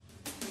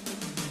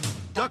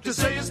Dr.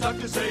 Zayas,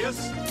 Dr.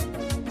 Zayas.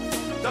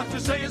 Dr.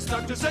 Zayas,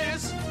 Dr.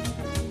 Zayas.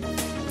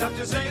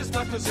 Dr. Zayas,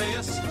 Dr.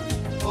 Zayas.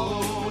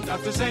 Oh,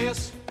 Dr.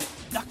 Zayas.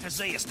 Dr.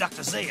 Zayas,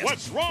 Dr. Zayas.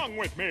 What's wrong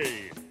with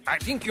me? I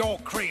think you're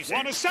crazy.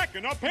 Want a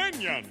second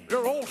opinion?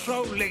 You're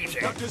also lazy.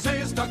 Dr.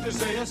 Zayas, Dr.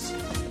 Zayas.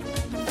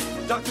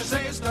 Dr.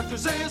 Zayas, Dr.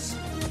 Zayas.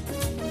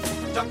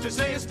 Dr.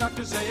 Zayas,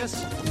 Dr.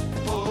 Zayas.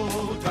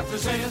 Oh, Dr.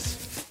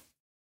 Zayas.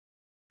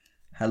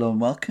 Hello and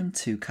welcome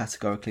to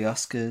Categorically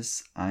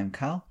Oscars. I'm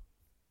Cal.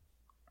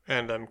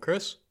 And I'm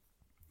Chris.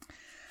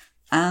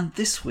 And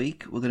this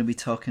week we're going to be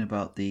talking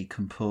about the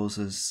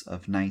composers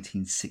of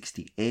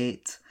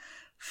 1968.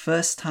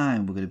 First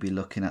time we're going to be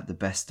looking at the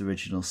Best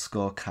Original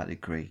Score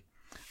category.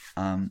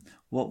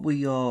 What were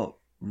your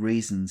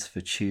reasons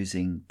for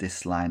choosing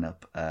this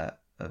lineup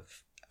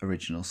of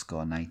Original Score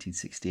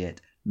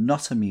 1968?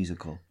 Not a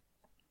musical.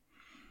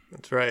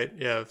 That's right.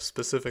 Yeah,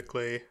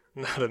 specifically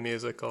not a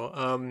musical.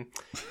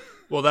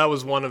 Well, that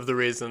was one of the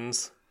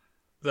reasons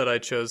that I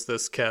chose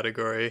this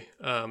category,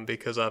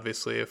 because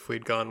obviously if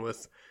we'd gone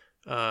with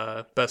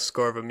Best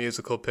Score of a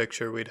Musical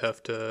Picture, we'd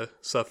have to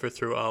suffer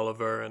through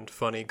Oliver and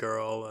Funny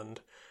Girl, and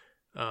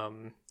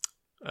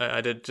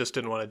I just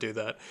didn't want to do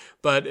that.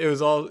 But it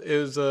was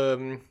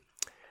a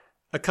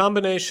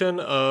combination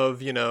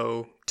of,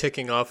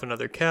 ticking off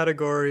another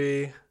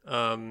category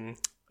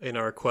in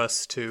our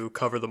quest to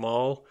cover them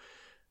all.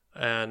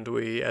 And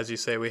we, as you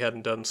say, we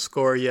hadn't done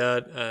score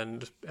yet.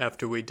 And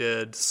after we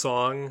did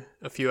song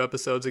a few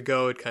episodes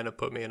ago, it kind of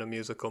put me in a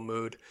musical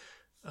mood.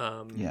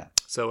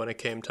 So when it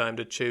came time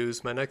to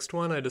choose my next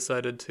one, I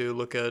decided to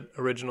look at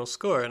original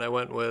score. And I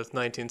went with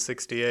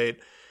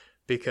 1968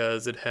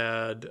 because it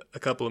had a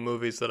couple of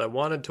movies that I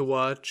wanted to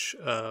watch,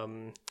 a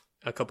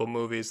couple of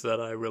movies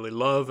that I really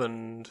love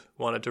and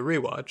wanted to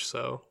rewatch.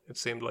 So it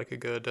seemed like a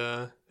good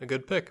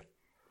pick.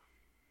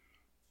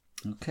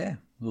 Okay,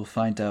 we'll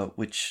find out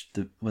which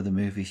were the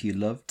movies you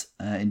loved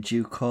in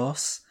due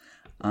course.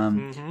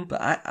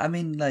 But I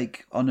mean,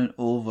 like, on an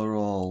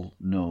overall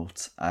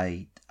note,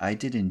 I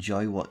did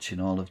enjoy watching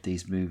all of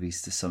these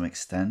movies to some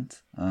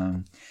extent.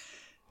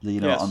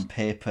 Yes. On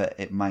paper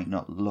it might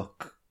not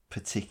look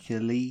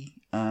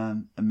particularly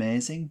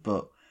amazing,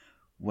 but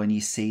when you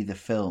see the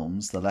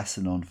films, the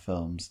lesser known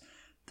films,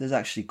 there's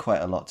actually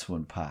quite a lot to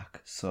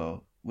unpack.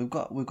 So we've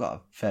got a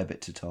fair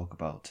bit to talk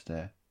about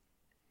today.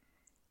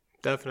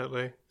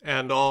 Definitely.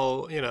 And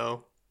all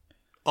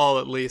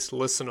at least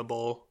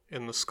listenable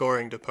in the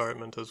scoring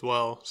department as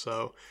well.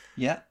 So,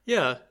 yeah.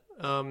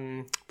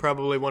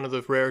 Probably one of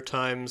the rare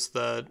times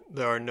that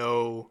there are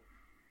no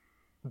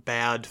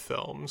bad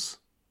films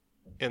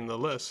in the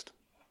list.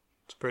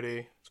 It's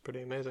pretty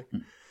amazing.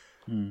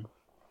 Mm.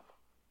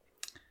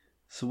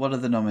 So what are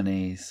the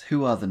nominees?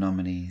 Who are the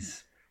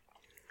nominees?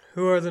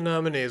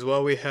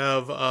 Well, we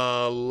have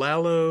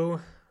Lalo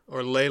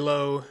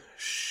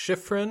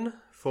Schifrin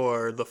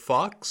for The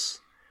Fox,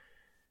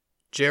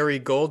 Jerry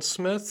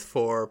Goldsmith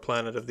for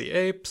Planet of the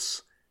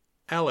Apes,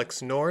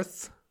 Alex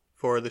North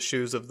for The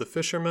Shoes of the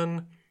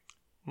Fisherman,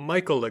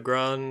 Michel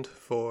Legrand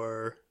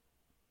for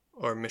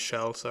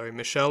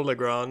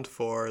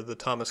The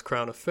Thomas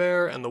Crown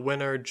Affair, and the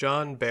winner,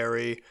 John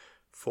Barry,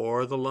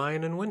 for The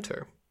Lion in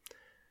Winter.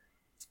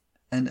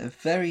 And a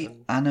very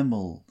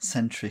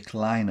animal-centric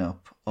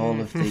lineup.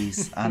 All of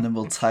these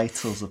animal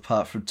titles,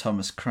 apart from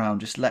Thomas Crown,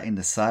 just letting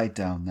the side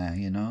down there,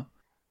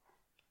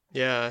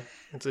 Yeah,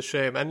 it's a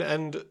shame.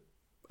 And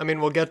I mean,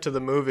 we'll get to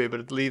the movie,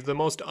 but the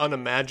most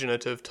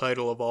unimaginative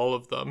title of all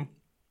of them.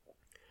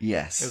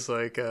 Yes. It's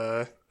like,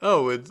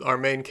 our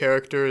main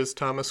character is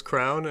Thomas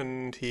Crown,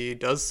 and he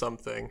does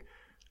something.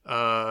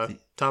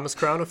 Thomas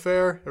Crown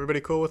Affair?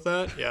 Everybody cool with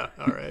that? Yeah,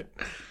 all right.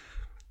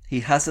 He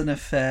has an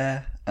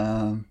affair.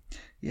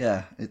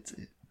 It's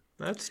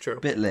That's true. A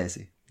bit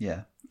lazy,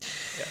 yeah.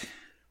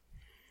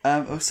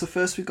 So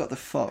first we've got The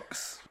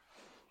Fox.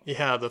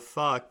 Yeah, The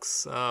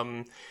Fox.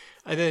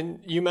 And then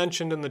you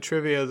mentioned in the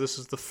trivia this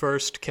is the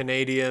first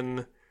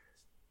Canadian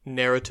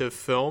narrative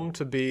film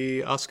to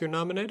be Oscar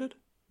nominated?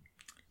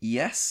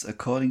 Yes,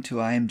 according to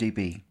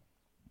IMDb.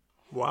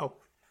 Wow.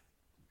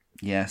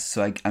 Yes,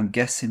 so I'm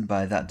guessing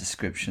by that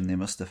description they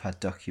must have had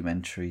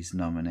documentaries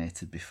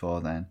nominated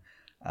before then,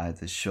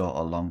 either short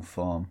or long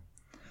form.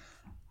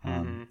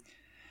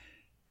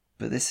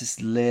 But this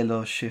is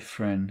Lalo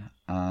Schifrin,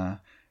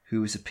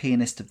 who was a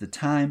pianist of the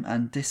time,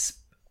 and this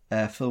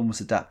film was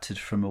adapted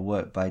from a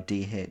work by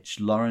D.H.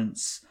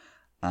 Lawrence.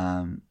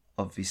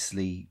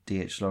 Obviously,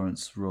 D.H.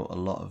 Lawrence wrote a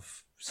lot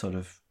of sort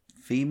of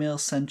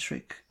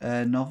female-centric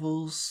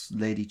novels,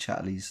 Lady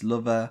Chatterley's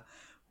Lover,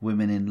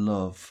 Women in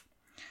Love.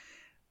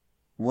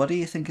 What do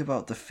you think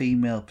about the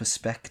female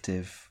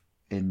perspective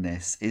in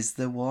this? Is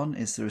there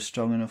a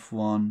strong enough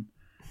one,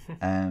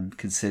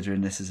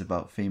 considering this is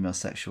about female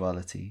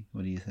sexuality?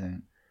 What do you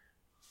think?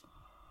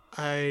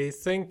 I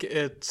think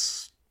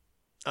it's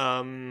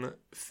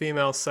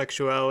female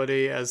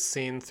sexuality as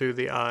seen through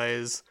the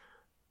eyes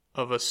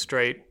of a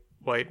straight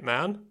white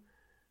man.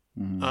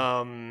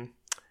 Mm-hmm.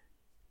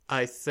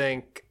 I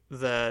think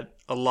that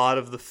a lot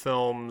of the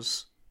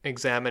film's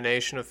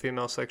examination of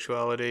female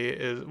sexuality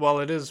is, while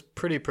it is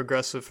pretty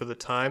progressive for the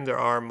time, there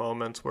are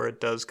moments where it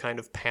does kind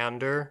of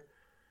pander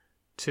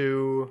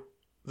to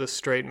the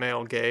straight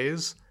male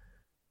gaze.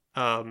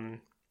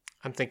 I'm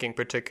thinking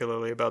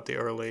particularly about the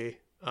early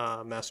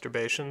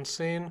masturbation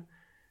scene.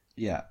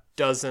 Yeah.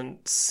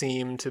 Doesn't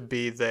seem to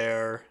be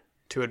there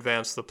to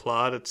advance the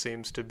plot. It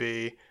seems to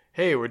be,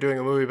 hey, we're doing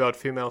a movie about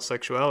female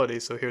sexuality,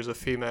 so here's a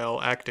female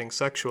acting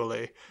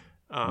sexually.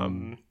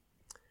 And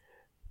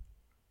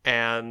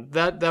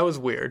that was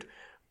weird.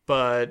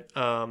 But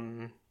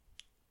I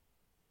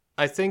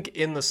think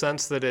in the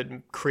sense that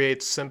it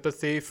creates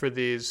sympathy for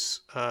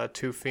these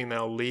two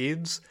female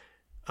leads,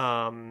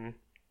 and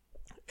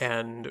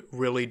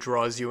really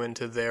draws you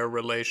into their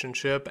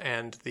relationship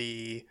and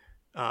the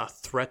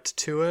threat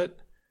to it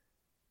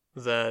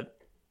that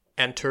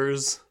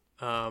enters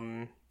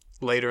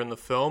later in the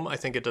film. I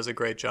think it does a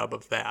great job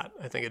of that.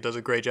 I think it does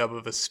a great job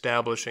of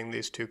establishing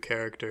these two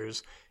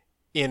characters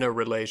in a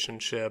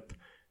relationship,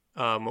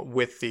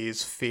 with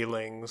these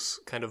feelings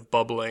kind of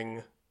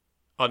bubbling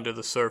under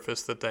the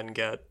surface that then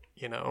get,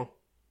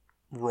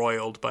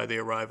 roiled by the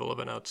arrival of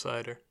an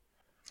outsider.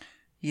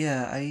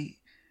 Yeah,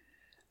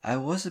 I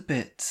was a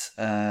bit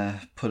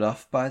put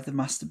off by the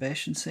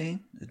masturbation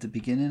scene at the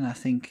beginning. I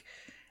think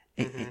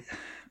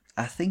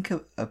I think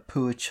a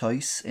poor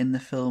choice in the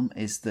film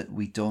is that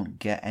we don't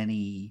get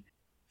any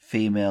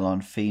female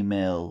on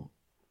female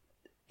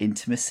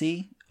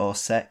intimacy or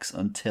sex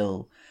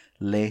until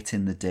late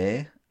in the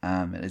day.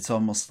 It's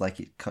almost like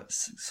it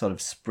sort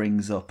of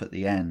springs up at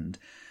the end,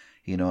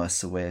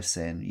 as a way of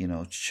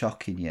saying,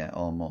 shocking you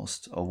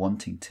almost, or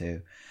wanting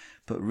to.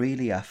 But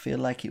really, I feel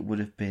like it would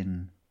have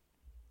been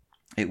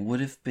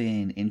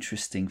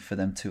interesting for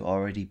them to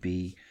already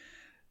be,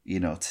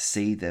 to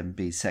see them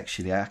be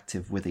sexually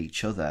active with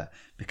each other,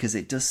 because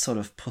it does sort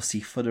of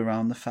pussyfoot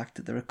around the fact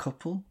that they're a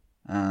couple.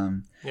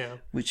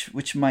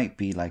 Which might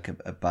be like a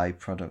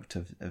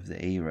byproduct of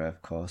the era,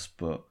 of course,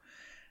 but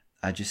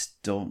I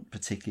just don't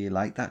particularly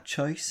like that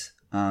choice.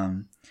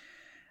 And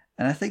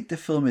I think the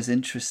film is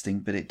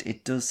interesting, but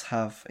it is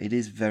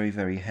very,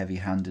 very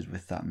heavy-handed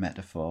with that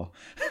metaphor.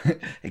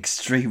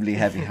 Extremely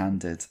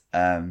heavy-handed,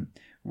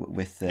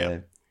 with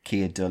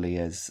Keir Dullea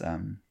as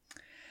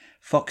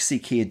Foxy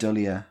Keir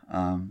Dullea,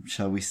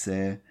 shall we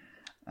say,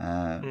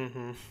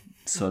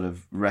 sort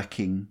of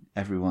wrecking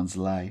everyone's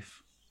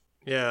life.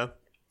 Yeah.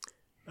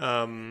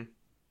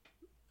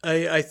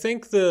 I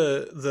think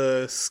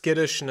the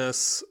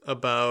skittishness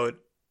about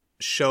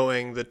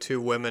showing the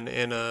two women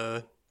in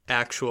a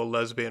actual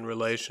lesbian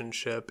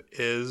relationship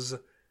is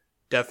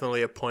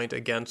definitely a point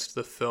against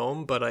the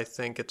film, but I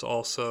think it's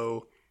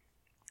also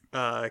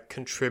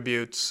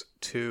contributes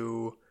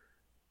to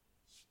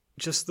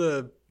just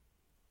the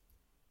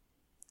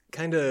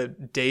kind of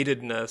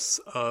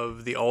datedness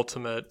of the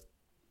ultimate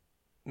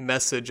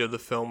message of the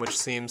film, which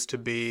seems to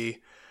be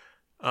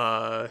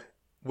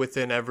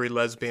within every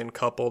lesbian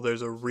couple,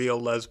 there's a real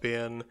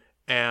lesbian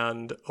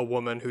and a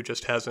woman who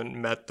just hasn't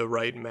met the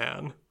right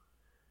man.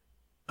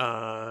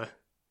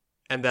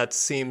 And that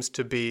seems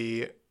to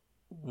be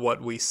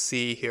what we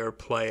see here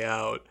play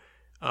out.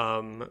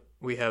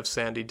 We have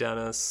Sandy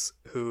Dennis,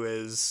 who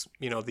is,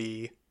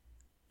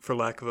 for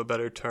lack of a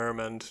better term,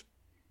 and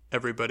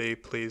everybody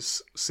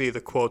please see the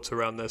quotes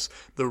around this,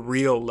 the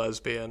real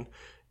lesbian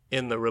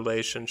in the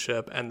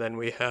relationship. And then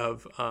we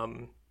have,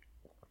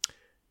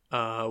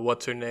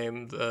 what's her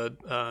name?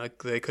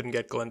 They couldn't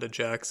get Glenda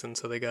Jackson,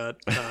 so they got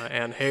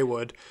Anne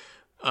Haywood.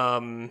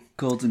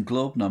 Golden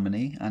Globe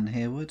nominee, Anne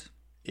Haywood.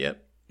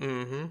 Yep.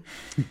 To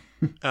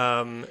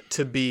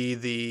be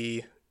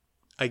the,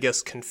 I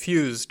guess,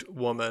 confused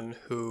woman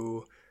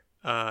who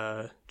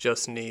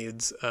just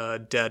needs a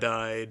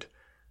dead-eyed,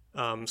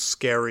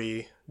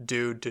 scary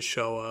dude to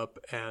show up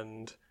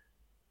and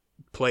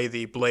play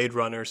the Blade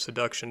Runner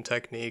seduction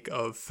technique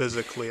of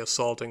physically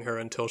assaulting her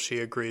until she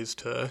agrees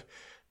to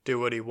do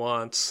what he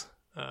wants.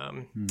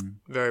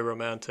 Very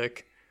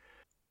romantic.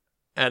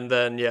 And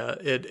then,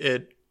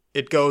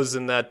 it goes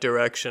in that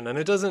direction. And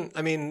it doesn't,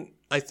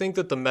 I think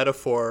that the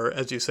metaphor,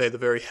 as you say, the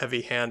very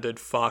heavy-handed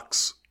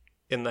fox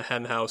in the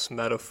henhouse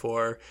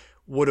metaphor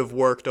would have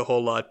worked a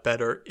whole lot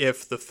better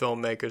if the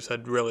filmmakers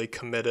had really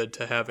committed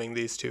to having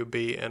these two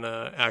be in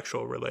an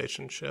actual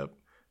relationship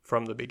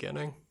from the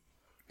beginning.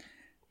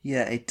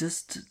 Yeah, it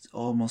does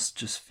almost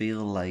just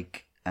feel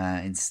like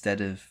instead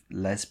of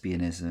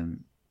lesbianism,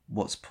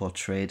 what's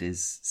portrayed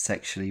is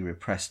sexually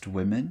repressed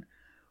women,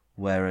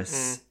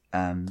 whereas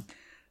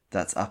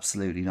that's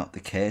absolutely not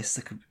the case,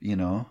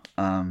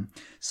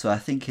 so I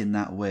think in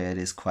that way it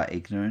is quite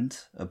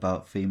ignorant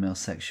about female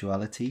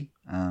sexuality,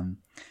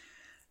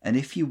 and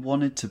if you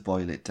wanted to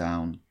boil it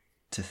down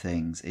to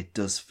things, it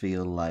does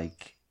feel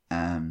like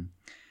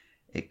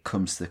it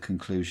comes to the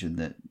conclusion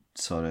that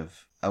sort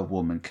of a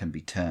woman can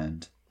be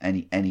turned,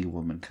 any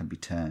woman can be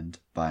turned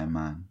by a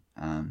man,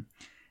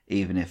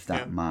 even if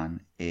that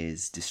man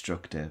is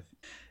destructive.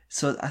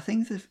 So I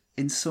think that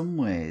in some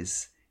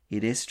ways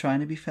it is trying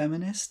to be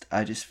feminist.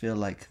 I just feel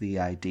like the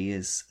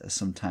ideas are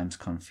sometimes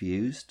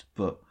confused,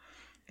 but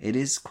it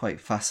is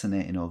quite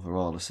fascinating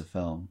overall as a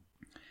film.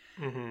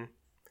 Mm-hmm.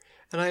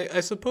 And I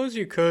suppose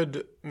you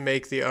could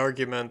make the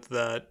argument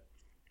that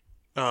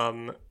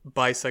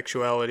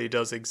bisexuality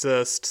does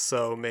exist,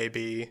 so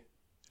maybe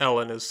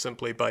Ellen is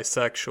simply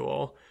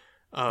bisexual.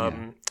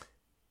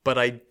 But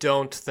I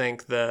don't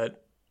think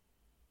that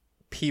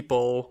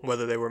people,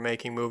 whether they were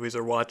making movies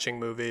or watching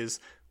movies,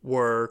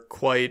 were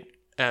quite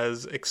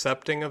as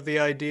accepting of the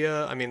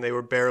idea. I mean, they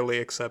were barely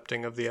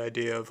accepting of the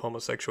idea of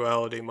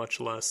homosexuality, much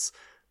less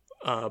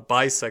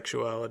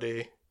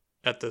bisexuality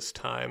at this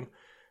time.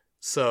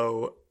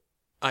 So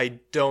I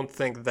don't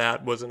think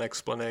that was an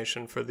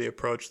explanation for the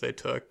approach they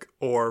took,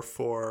 or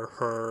for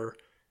her,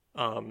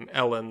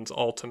 Ellen's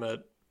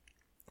ultimate,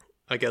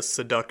 I guess,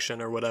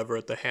 seduction or whatever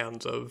at the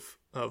hands of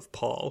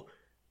Paul.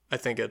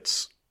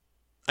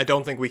 I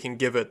don't think we can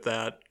give it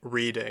that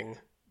reading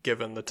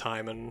given the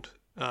time and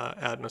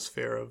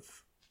atmosphere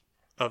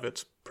of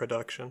its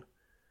production.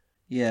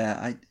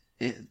 Yeah,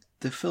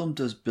 the film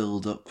does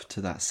build up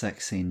to that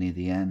sex scene near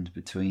the end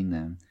between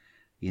them,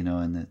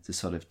 and the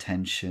sort of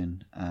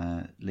tension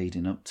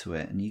leading up to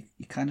it. And you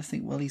kind of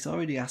think, well, he's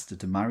already asked her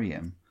to marry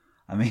him.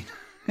 I mean,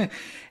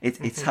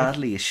 it's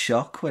hardly a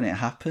shock when it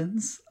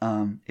happens.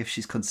 If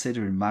she's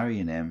considering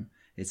marrying him,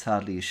 it's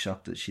hardly a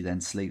shock that she then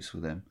sleeps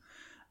with him.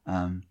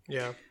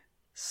 Yeah.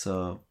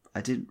 So I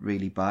didn't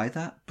really buy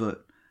that,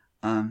 but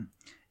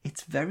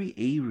it's very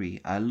eerie.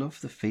 I love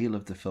the feel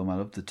of the film. I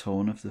love the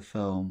tone of the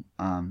film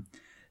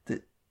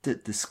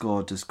that the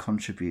score does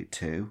contribute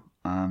to.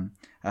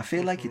 I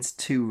feel like it's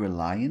too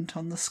reliant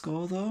on the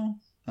score, though.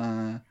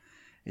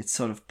 It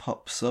sort of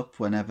pops up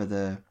whenever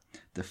the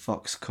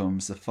fox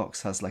comes. The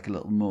fox has like a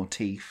little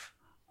motif.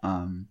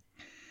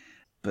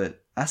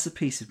 But as a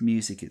piece of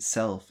music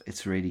itself,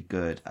 it's really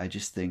good. I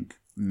just think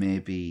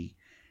maybe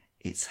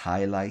it's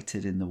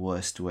highlighted in the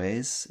worst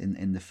ways,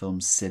 in the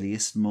film's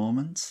silliest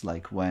moments,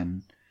 like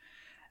when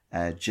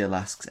Jill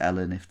asks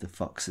Ellen if the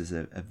fox is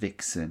a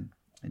vixen,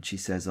 and she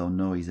says, oh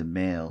no, he's a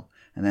male.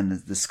 And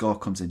then the score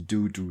comes in,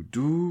 do, do,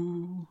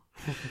 do.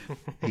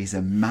 He's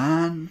a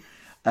man,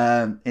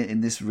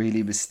 in this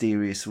really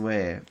mysterious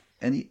way.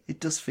 And it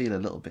does feel a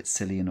little bit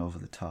silly and over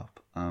the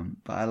top.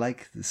 But I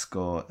like the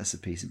score as a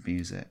piece of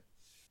music.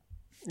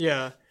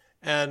 Yeah,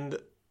 and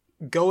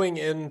going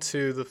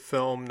into the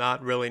film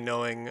not really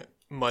knowing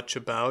much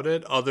about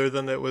it, other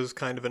than it was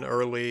kind of an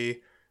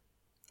early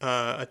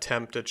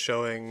attempt at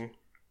showing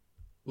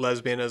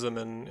lesbianism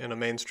in a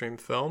mainstream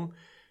film,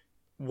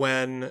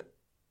 when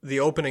the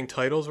opening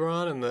titles were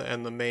on and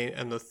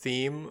the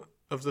theme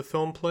of the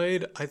film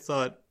played, I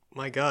thought,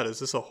 my God, is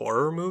this a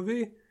horror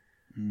movie?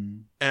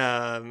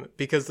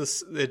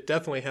 Because it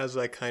definitely has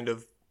that kind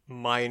of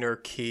minor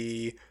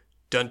key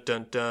dun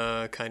dun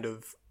dun kind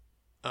of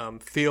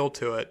feel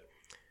to it.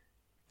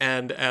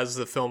 And as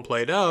the film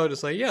played out,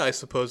 it's like, yeah, I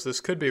suppose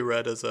this could be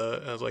read as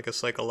like a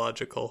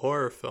psychological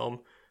horror film.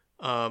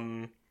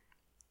 And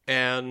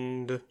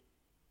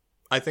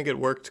I think it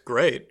worked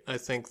great. I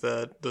think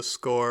that the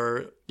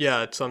score,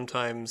 yeah, it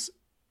sometimes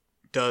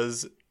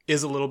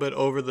is a little bit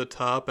over the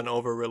top and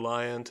over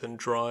reliant and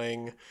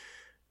drawing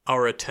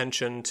our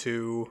attention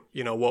to,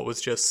 what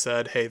was just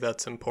said. Hey,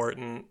 that's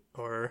important.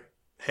 Or,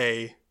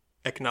 hey,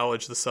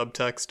 acknowledge the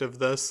subtext of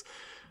this.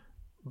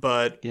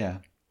 But yeah,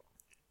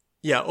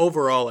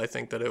 overall, I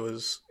think that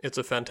it's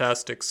a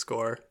fantastic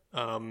score.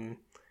 And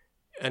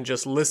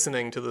just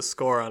listening to the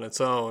score on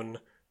its own,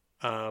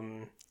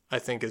 I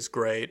think is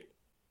great,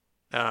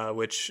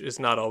 which is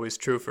not always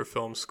true for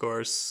film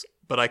scores.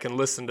 But I can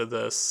listen to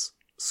this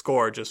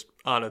score just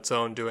on its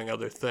own doing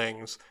other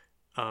things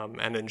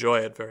and enjoy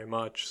it very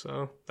much.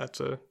 So that's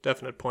a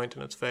definite point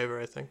in its favor,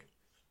 I think.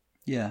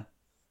 Yeah.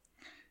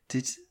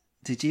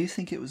 Did you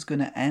think it was going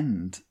to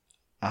end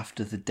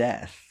after the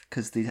death?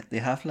 Because they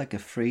have like a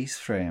freeze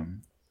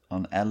frame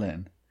on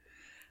Ellen.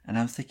 And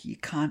I'm thinking, you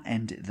can't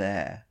end it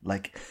there.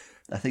 Like,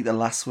 I think the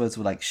last words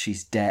were like,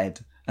 she's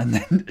dead. And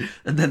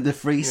then the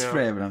freeze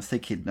frame. And I'm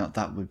thinking, no,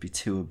 that would be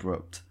too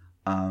abrupt.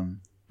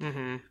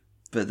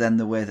 But then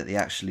the way that they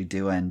actually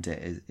do end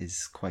it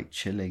is quite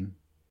chilling.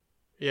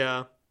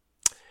 Yeah.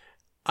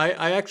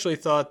 I actually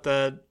thought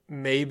that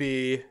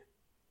maybe...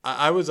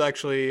 I was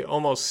actually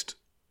almost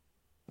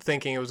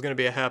thinking it was going to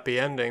be a happy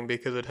ending,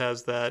 because it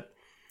has that...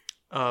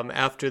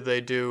 after they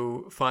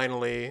do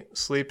finally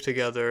sleep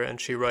together and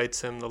she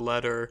writes him the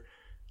letter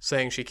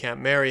saying she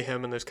can't marry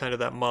him, and there's kind of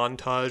that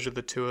montage of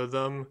the two of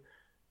them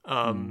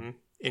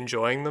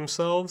enjoying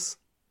themselves.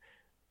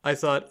 I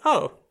thought,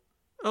 oh,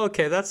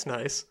 okay, that's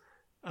nice.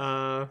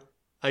 I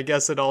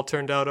guess it all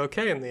turned out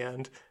okay in the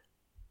end.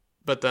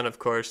 But then, of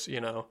course,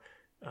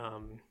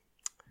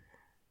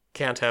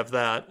 can't have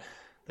that.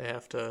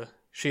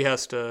 She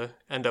has to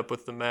end up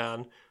with the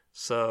man.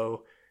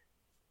 So,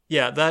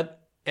 yeah,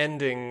 that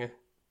ending...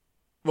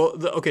 Well,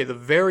 the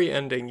very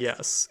ending,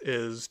 yes,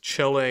 is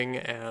chilling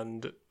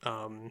and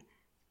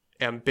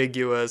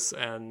ambiguous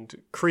and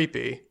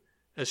creepy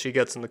as she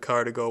gets in the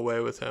car to go away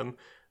with him.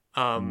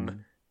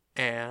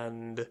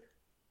 And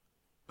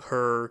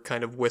her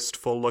kind of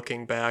wistful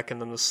looking back, and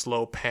then the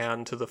slow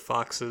pan to the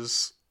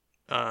fox's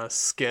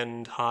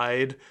skinned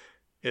hide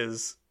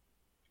is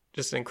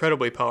just an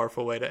incredibly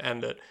powerful way to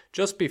end it.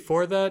 Just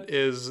before that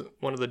is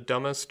one of the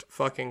dumbest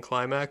fucking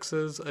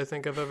climaxes I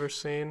think I've ever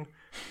seen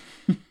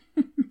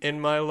in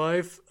my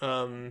life.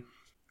 The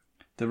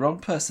wrong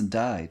person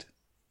died.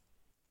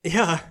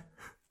 Yeah.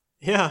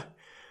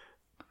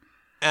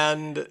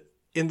 And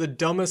in the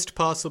dumbest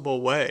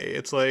possible way.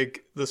 It's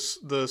like the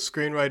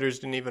screenwriters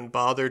didn't even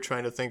bother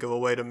trying to think of a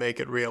way to make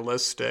it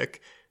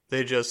realistic.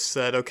 They just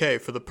said, okay,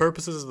 for the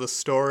purposes of the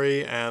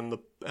story and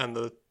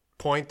the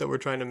point that we're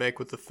trying to make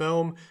with the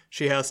film,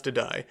 she has to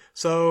die.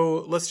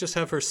 So let's just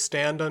have her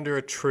stand under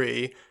a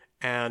tree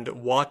and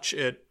watch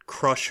it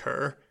crush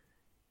her.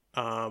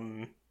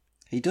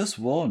 He does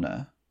warn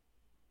her.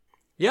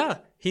 Yeah,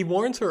 he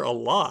warns her a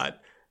lot.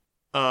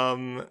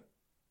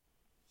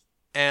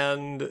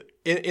 And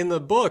in the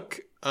book,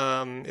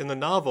 in the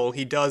novel,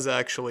 he does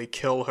actually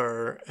kill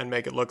her and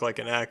make it look like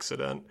an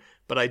accident.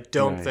 But I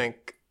don't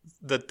think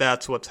that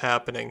that's what's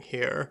happening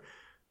here.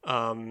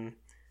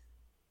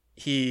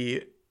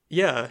 He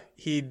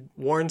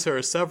warns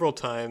her several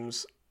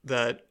times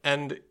that,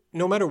 and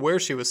no matter where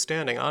she was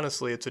standing,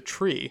 honestly, it's a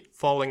tree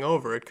falling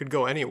over. It could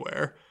go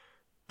anywhere.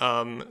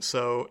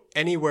 So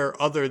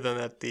anywhere other than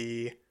at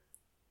the,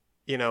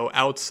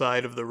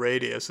 outside of the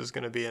radius is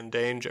going to be in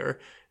danger.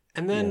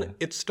 And then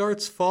it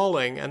starts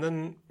falling, and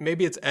then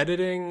maybe it's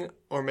editing,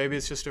 or maybe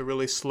it's just a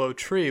really slow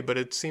tree, but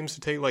it seems to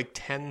take like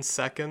 10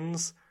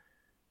 seconds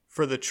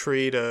for the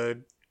tree to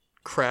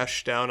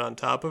crash down on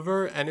top of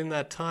her. And in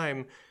that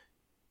time,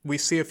 we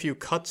see a few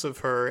cuts of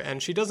her,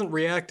 and she doesn't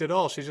react at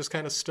all. She's just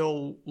kind of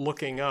still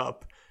looking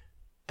up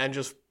and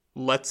just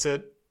lets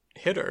it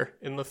hit her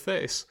in the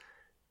face.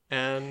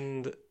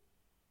 And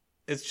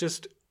it's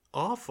just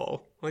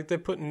awful. Like, they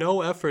put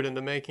no effort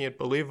into making it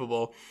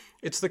believable.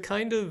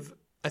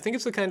 I think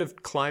it's the kind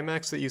of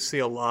climax that you see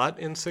a lot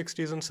in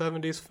 60s and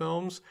 70s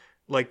films,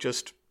 like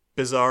just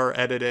bizarre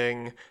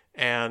editing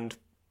and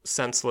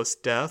senseless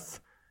death.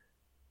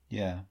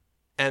 Yeah.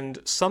 And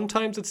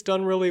sometimes it's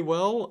done really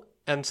well,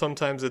 and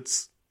sometimes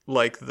it's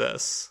like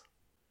this.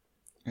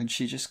 And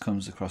she just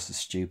comes across as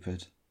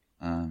stupid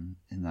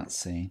in that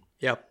scene.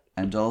 Yep.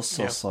 And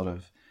also sort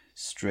of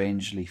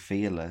strangely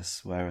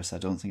fearless, whereas I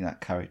don't think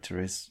that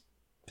character is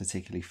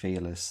particularly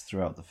fearless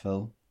throughout the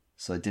film.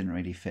 So it didn't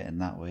really fit in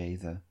that way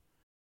either.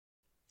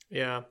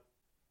 Yeah.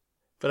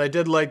 But I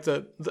did like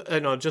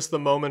just the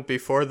moment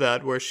before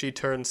that where she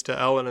turns to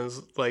Ellen and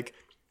is like,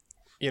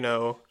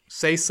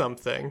 say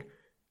something.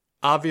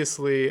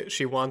 Obviously,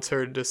 she wants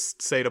her to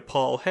say to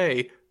Paul,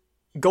 hey,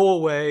 go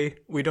away.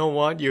 We don't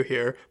want you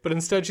here. But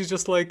instead, she's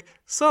just like,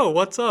 so,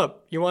 what's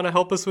up? You want to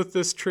help us with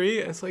this tree?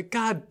 And it's like,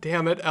 God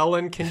damn it,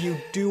 Ellen, can you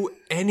do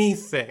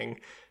anything?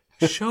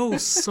 Show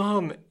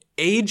some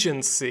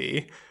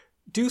agency.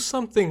 Do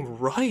something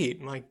right.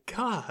 My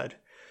God.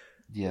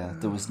 Yeah,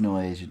 there was no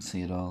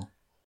agency at all.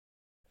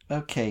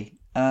 Okay,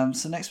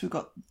 so next we've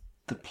got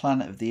The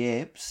Planet of the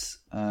Apes.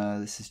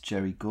 This is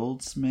Jerry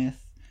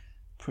Goldsmith.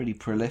 Pretty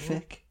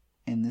prolific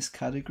in this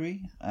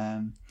category.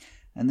 And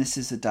this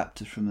is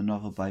adapted from the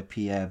novel by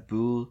Pierre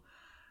Boulle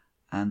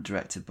and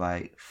directed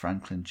by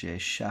Franklin J.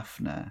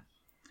 Schaffner.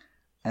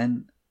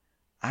 And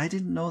I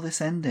didn't know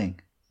this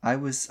ending. I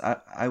was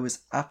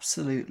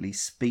absolutely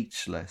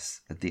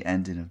speechless at the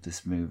ending of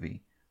this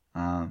movie.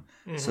 So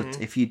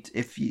if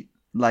you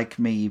like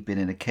me, you've been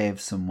in a cave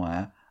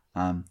somewhere,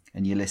 and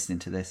you're listening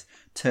to this,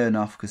 turn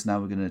off, because now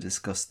we're going to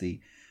discuss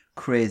the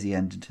crazy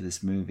ending to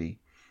this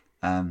movie,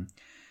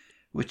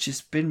 which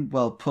has been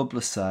well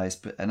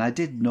publicised, and I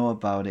did know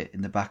about it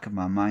in the back of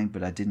my mind,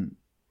 but I didn't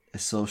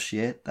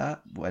associate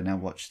that when I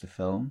watched the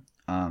film.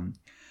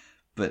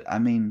 But I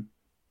mean,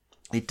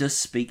 it does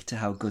speak to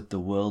how good the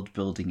world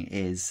building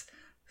is,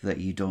 that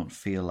you don't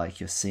feel like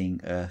you're seeing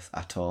Earth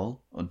at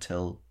all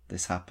until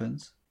this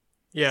happens.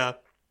 Yeah.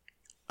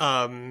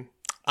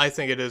 I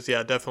think it is,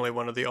 definitely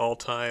one of the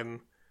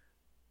all-time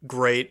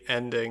great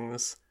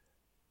endings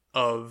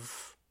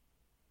of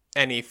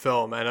any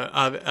film.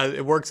 And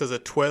it works as a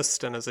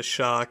twist and as a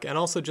shock, and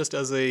also just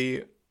as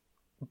a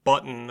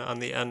button on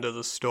the end of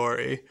the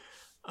story.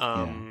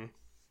 And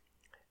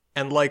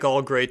like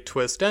all great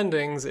twist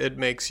endings, it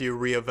makes you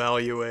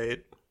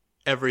reevaluate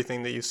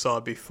everything that you saw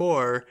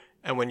before.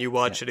 And when you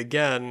watch it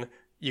again,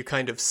 you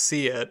kind of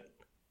see it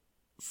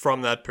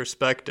from that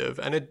perspective,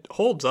 and it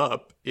holds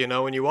up.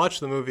 When you watch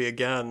the movie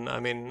again,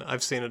 I mean,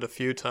 I've seen it a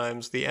few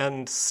times, the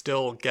end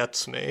still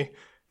gets me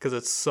because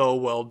it's so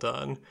well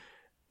done,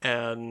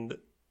 and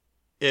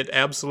it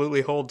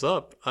absolutely holds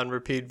up on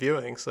repeat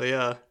viewing.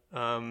 So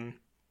go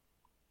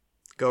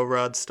not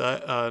Rod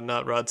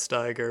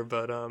Steiger,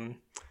 but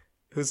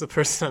who's the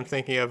person I'm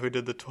thinking of who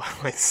did the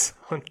Twilight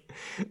Zone?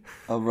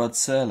 Rod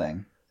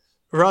Serling.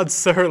 Rod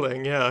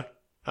Serling, yeah.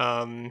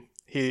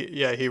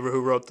 He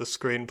who wrote the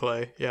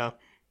screenplay, yeah.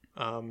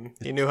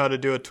 He knew how to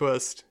do a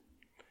twist.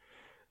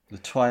 The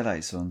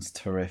Twilight Zone's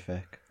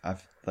terrific. I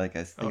think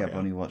I've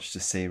only watched a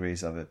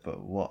series of it,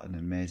 but what an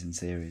amazing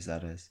series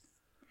that is.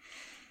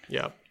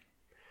 Yeah.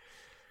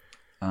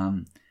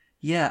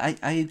 Yeah,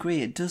 I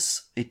agree. It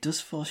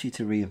does force you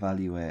to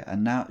reevaluate,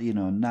 and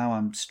now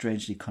I'm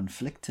strangely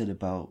conflicted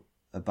about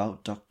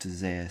Dr.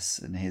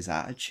 Zaius and his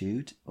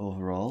attitude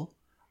overall,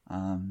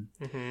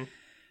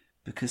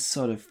 because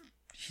sort of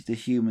the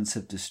humans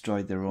have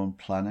destroyed their own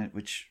planet,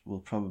 which will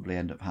probably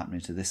end up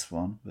happening to this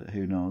one, but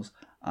who knows?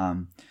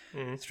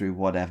 Through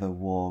whatever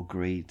war,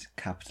 greed,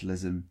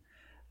 capitalism,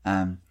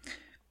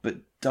 but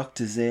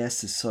Dr.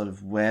 Zaius is sort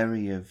of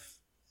wary of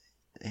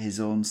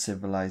his own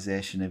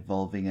civilization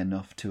evolving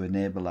enough to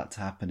enable that to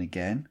happen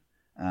again,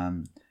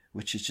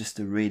 which is just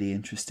a really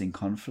interesting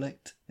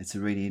conflict. It's a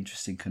really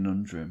interesting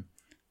conundrum.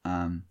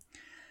 And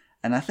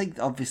I think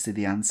obviously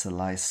the answer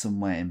lies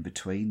somewhere in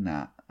between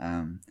that,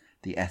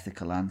 the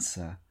ethical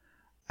answer.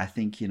 I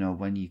think,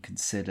 when you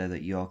consider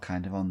that you're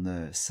kind of on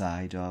the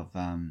side of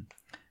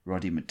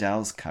Roddy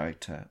McDowall's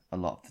character a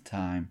lot of the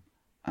time,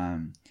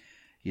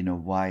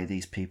 why are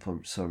these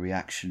people so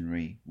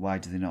reactionary? Why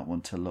do they not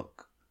want to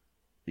look,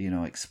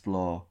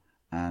 explore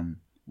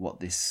what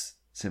this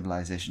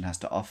civilization has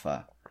to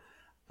offer?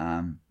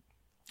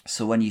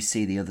 So when you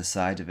see the other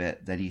side of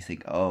it, then you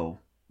think, oh,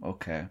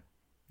 okay,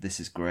 this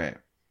is great.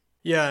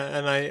 Yeah,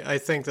 and I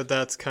think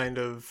that's kind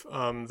of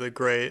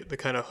the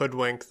kind of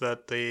hoodwink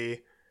that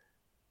the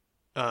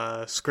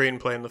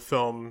screenplay in the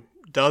film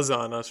does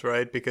on us,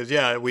 right? Because,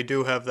 yeah, we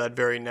do have that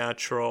very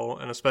natural,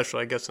 and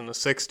especially, I guess, in the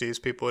 60s,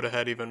 people would have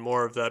had even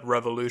more of that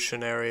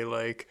revolutionary,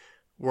 like,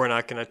 we're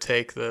not going to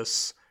take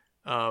this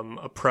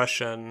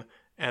oppression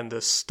and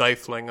this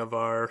stifling of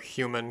our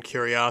human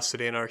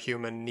curiosity and our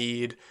human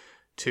need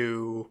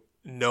to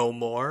know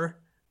more.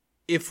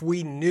 If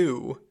we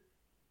knew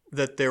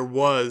that there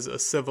was a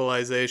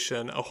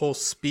civilization, a whole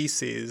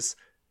species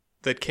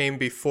that came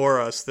before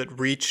us that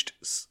reached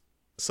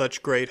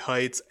such great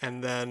heights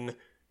and then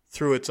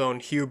through its own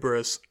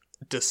hubris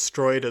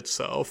destroyed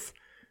itself,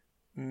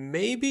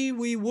 maybe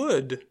we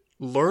would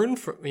learn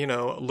from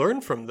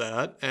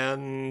that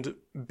and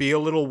be a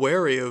little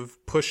wary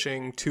of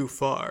pushing too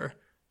far,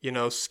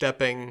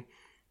 stepping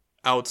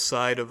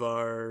outside of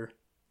our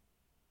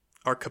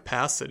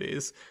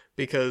capacities,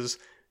 because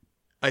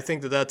I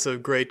think that's a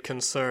great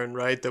concern,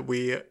 right? That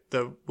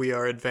we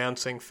are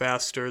advancing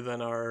faster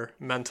than our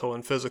mental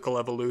and physical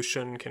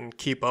evolution can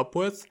keep up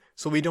with.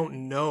 So we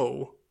don't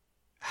know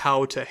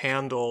how to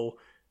handle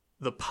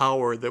the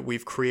power that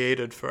we've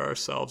created for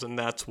ourselves, and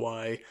that's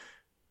why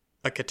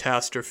a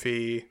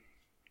catastrophe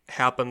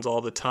happens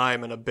all the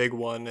time and a big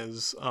one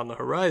is on the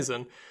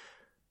horizon.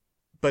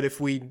 But if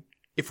we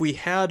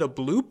had a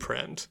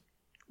blueprint,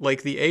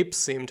 like the apes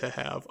seem to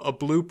have, a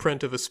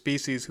blueprint of a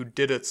species who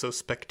did it so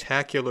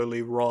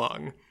spectacularly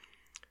wrong,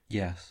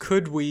 yes,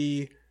 could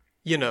we,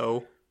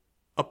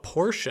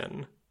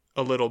 apportion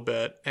a little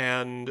bit?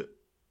 And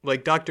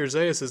like Dr.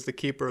 Zaius is the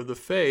keeper of the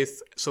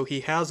faith, so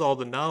he has all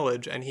the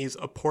knowledge and he's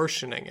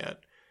apportioning it.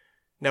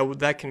 Now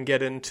that can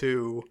get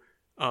into,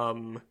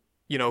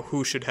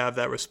 who should have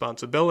that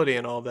responsibility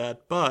and all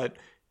that, but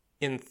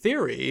in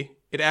theory,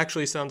 it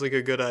actually sounds like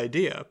a good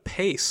idea.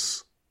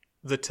 Pace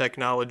the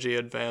technology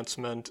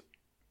advancement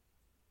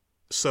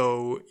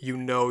so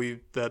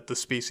that the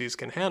species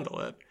can handle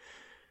it.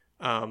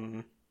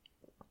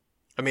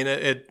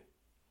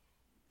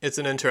 It's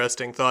an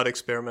interesting thought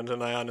experiment,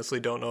 and I honestly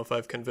don't know if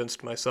I've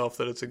convinced myself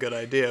that it's a good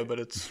idea, but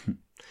it's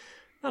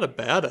not a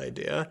bad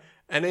idea.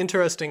 And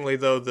interestingly,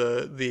 though,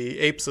 the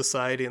ape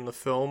society in the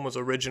film was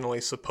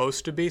originally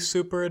supposed to be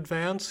super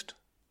advanced,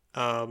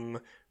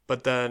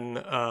 but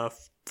then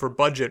for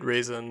budget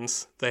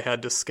reasons, they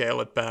had to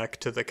scale it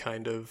back to the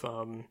kind of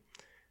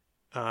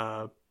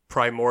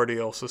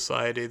primordial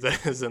society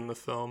that is in the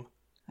film.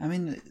 I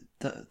mean,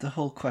 the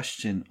whole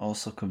question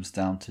also comes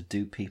down to,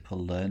 do people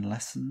learn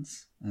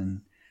lessons?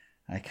 And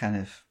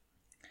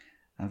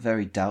I'm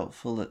very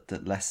doubtful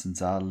that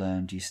lessons are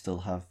learned. You still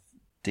have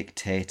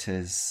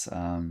dictators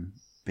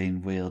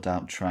being wheeled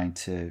out trying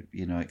to,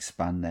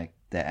 expand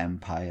their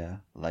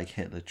empire like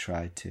Hitler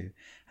tried to.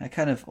 I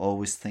kind of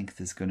always think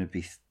there's going to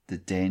be the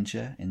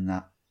danger in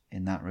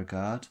that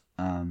regard.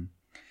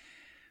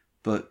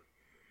 But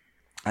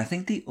I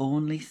think the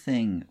only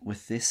thing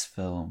with this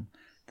film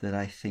that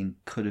I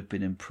think could have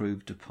been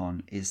improved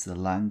upon is the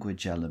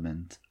language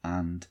element.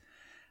 And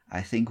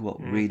I think what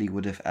really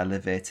would have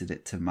elevated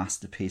it to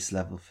masterpiece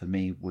level for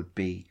me would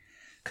be,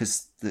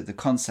 because the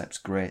concept's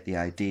great, the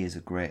ideas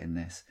are great in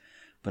this,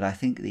 but I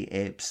think the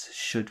apes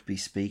should be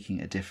speaking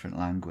a different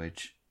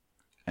language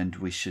and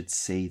we should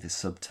see the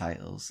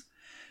subtitles.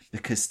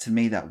 Because to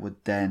me that would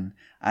then...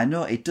 I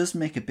know it does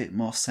make a bit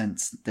more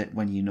sense that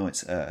when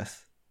it's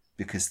Earth,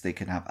 because they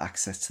can have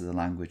access to the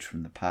language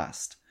from the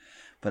past.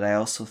 But I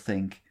also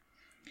think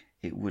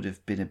it would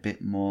have been a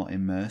bit more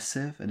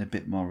immersive and a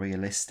bit more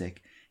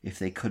realistic if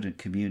they couldn't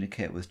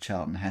communicate with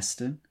Charlton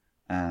Heston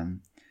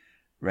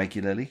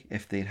regularly,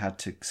 if they'd had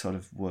to sort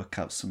of work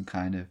out some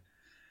kind of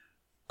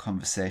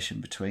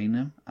conversation between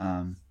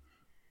them.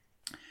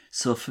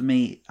 So for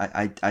me,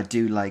 I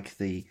do like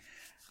the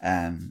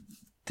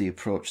the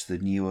approach the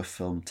newer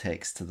film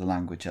takes to the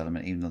language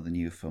element, even though the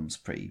newer film's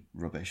pretty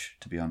rubbish,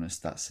 to be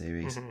honest, that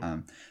series.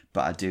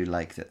 But I do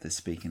like that they're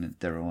speaking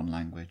their own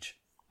language.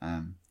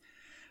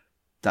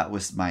 That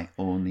was my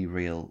only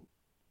real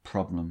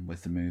problem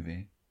with the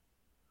movie.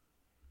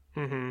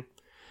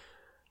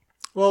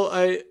 Well,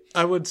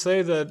 I would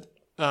say that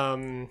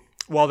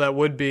while that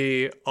would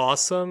be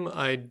awesome,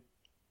 I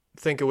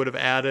think it would have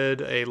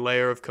added a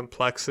layer of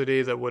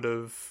complexity that would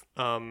have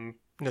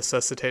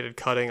necessitated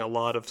cutting a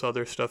lot of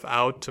other stuff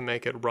out to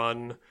make it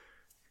run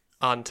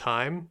on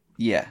time.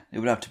 Yeah, it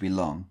would have to be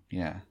long.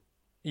 Yeah.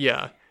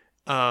 Yeah.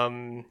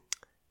 I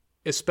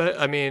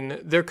mean,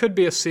 there could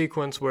be a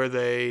sequence where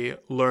they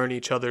learn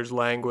each other's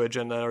language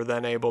and are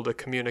then able to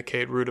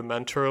communicate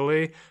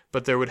rudimentarily,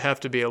 but there would have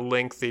to be a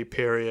lengthy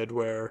period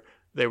where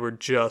they were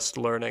just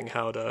learning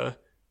how to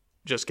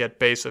just get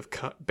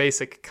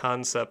basic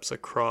concepts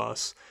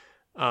across.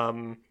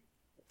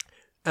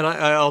 And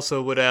I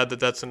also would add that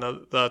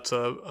that's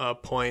a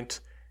point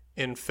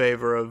in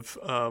favor of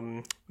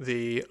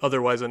the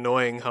otherwise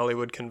annoying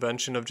Hollywood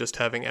convention of just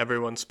having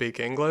everyone speak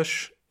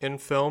English in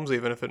films,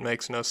 even if it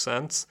makes no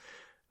sense.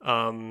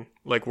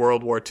 Like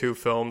World War II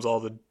films, all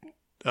the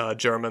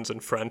Germans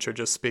and French are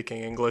just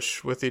speaking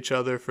English with each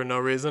other for no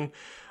reason.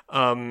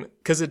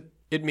 Because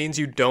it means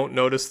you don't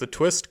notice the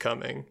twist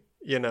coming,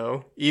 you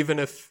know? Even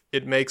if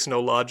it makes no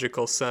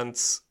logical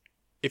sense,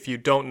 if you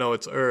don't know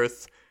it's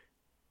Earth,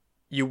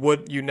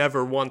 you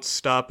never once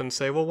stop and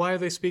say, well, why are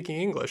they speaking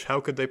English? How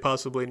could they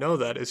possibly know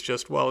that? It's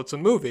just, well, it's a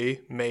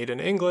movie made in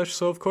English,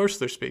 so of course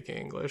they're speaking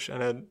English.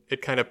 And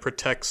it kind of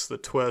protects the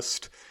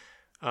twist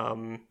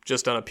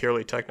just on a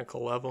purely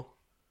technical level.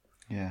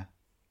 Yeah.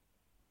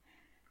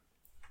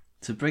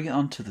 To bring it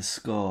on to the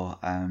score,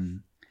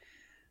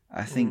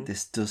 I think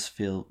this does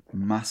feel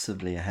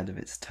massively ahead of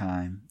its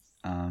time.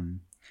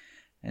 And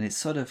it's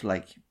sort of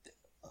like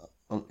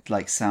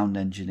sound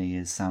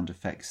engineers, sound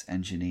effects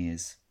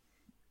engineers,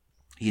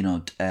 you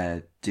know,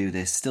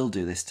 still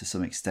do this to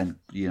some extent,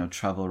 you know,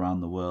 travel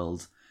around the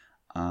world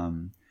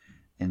and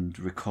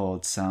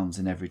record sounds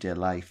in everyday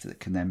life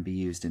that can then be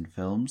used in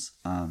films.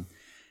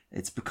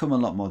 It's become a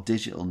lot more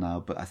digital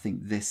now, but I think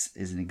this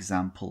is an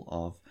example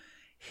of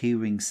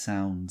hearing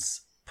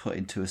sounds put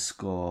into a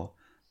score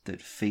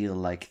that feel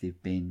like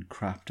they've been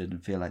crafted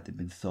and feel like they've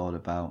been thought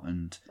about,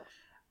 and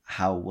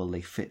how will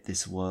they fit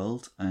this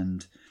world.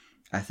 And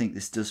I think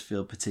this does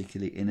feel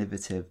particularly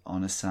innovative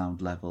on a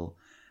sound level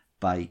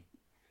by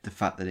the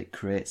fact that it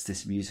creates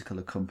this musical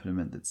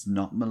accompaniment that's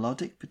not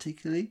melodic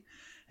particularly.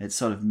 It's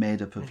sort of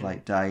made up of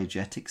like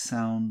diegetic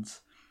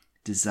sounds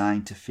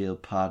designed to feel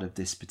part of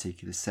this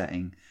particular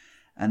setting,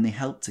 and they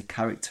help to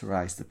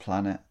characterize the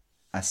planet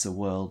as a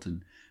world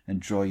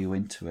and draw you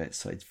into it.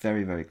 So it's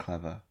very, very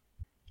clever.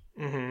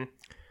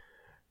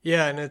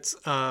 Yeah, and it's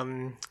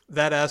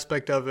that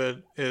aspect of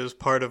it is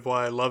part of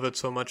why I love it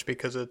so much,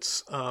 because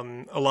it's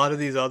a lot of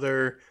these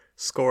other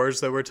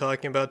scores that we're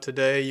talking about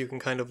today, you can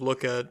kind of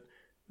look at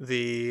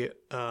the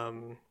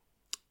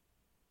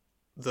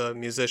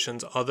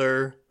musician's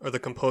other, or the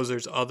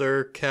composer's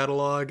other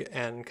catalog,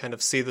 and kind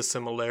of see the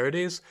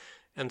similarities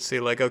and see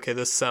like, okay,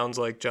 this sounds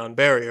like John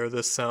Barry, or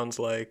this sounds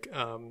like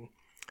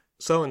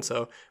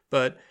so-and-so.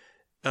 But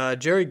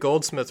Jerry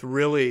Goldsmith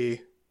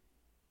really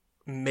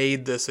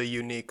made this a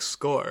unique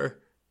score.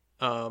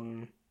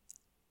 And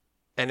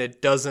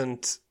it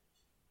doesn't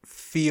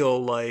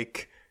feel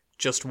like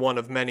just one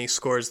of many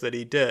scores that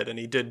he did, and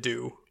he did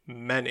do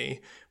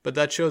many, but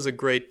that shows a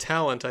great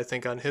talent, I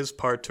think, on his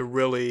part to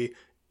really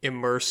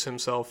immerse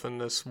himself in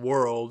this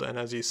world and,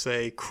 as you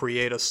say,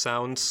 create a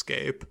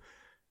soundscape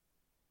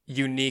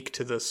unique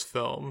to this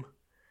film.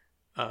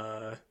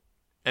 And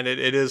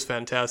it is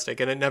fantastic,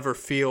 and it never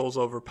feels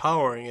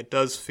overpowering. It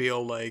does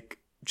feel like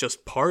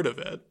just part of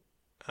it.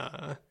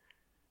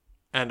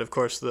 And of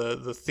course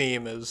the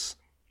theme is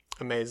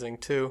amazing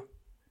too.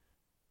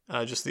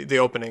 Just the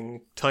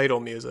opening title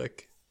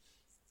music.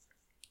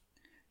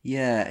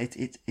 Yeah,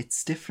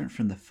 it's different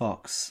from the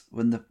Fox.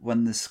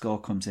 When the score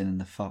comes in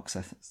the Fox,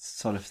 I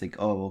sort of think,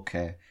 oh,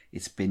 okay,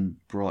 it's been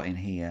brought in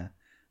here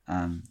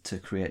to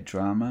create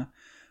drama.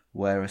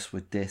 Whereas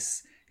with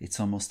this, it's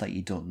almost like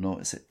you don't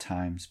notice at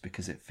times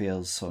because it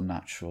feels so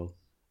natural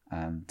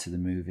to the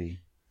movie.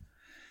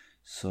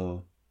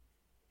 So,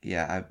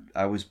 yeah,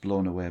 I was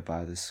blown away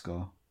by this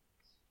score.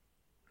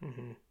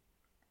 Mm-hmm.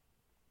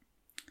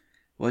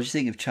 What do you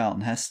think of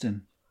Charlton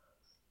Heston?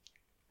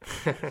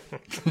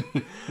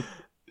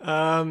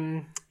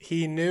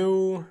 He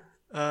knew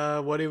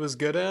what he was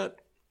good at,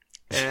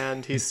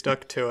 and he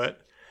stuck to it.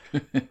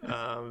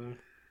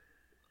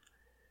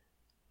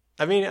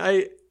 I mean,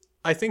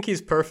 I think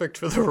he's perfect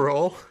for the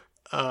role.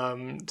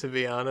 To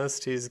be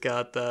honest, he's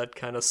got that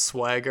kind of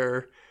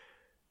swagger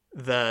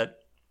that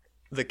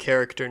the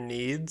character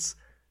needs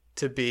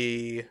to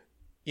be,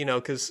 you know,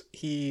 because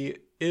he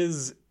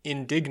is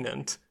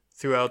indignant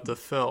throughout the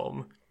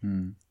film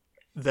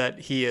that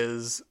he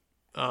is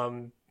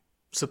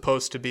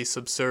supposed to be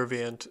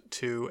subservient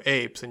to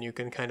apes, and you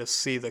can kind of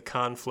see the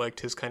conflict,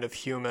 his kind of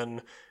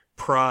human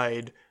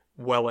pride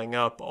welling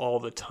up all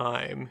the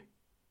time.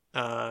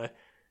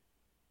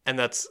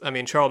 that's, I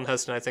mean, Charlton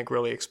Heston, I think,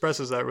 really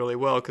expresses that really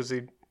well because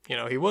he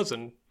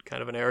wasn't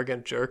kind of an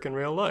arrogant jerk in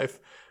real life.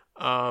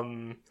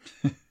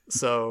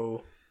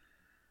 So,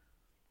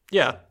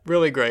 yeah,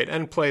 really great.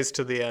 And plays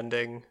to the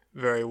ending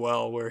very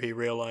well where he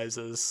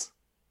realizes,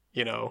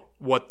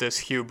 what this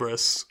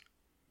hubris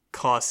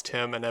cost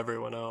him and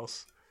everyone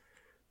else.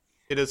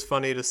 It is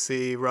funny to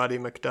see Roddy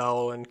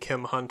McDowall and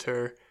Kim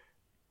Hunter,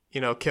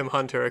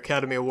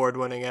 Academy Award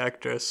winning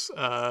actress,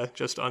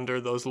 just under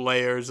those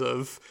layers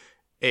of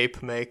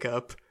ape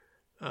makeup.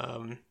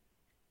 Yeah,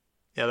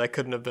 that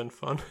couldn't have been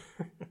fun.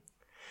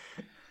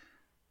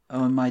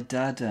 Oh, and my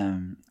dad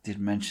did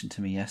mention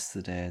to me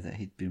yesterday that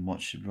he'd been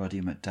watching Roddy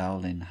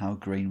McDowall in How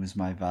Green Was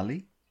My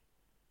Valley.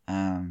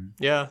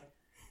 Yeah.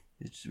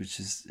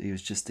 He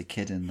was just a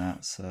kid in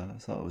that, so I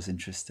thought it was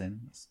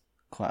interesting. It's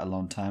quite a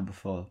long time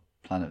before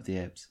Planet of the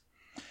Apes.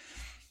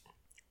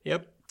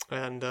 Yep,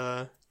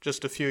 and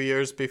just a few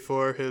years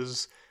before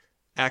his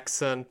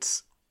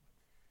accent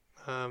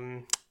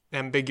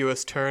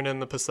ambiguous turn in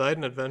the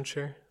Poseidon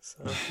Adventure.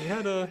 So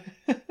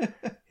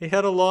he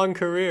had a long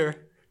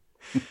career.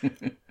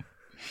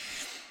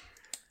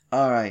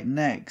 All right,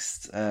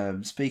 next.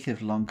 Speaking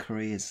of long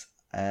careers,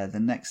 the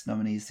next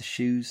nominee is The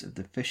Shoes of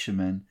the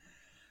Fisherman,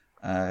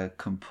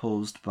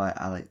 composed by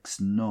Alex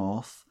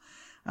North.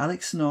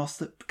 Alex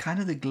North, kind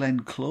of the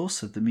Glenn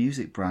Close of the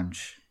music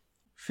branch.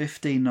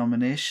 15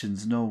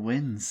 nominations, no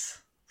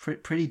wins.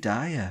 Pretty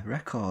dire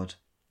record.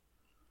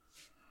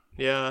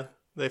 Yeah,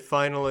 they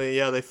finally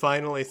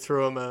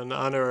threw him an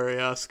honorary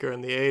Oscar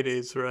in the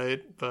 80s,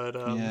 right? But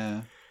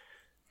yeah.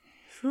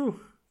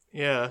 Whew,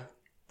 yeah,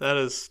 that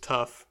is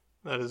tough.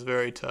 That is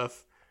very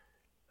tough.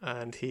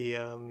 And he,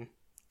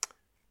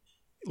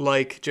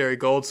 like Jerry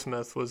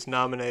Goldsmith, was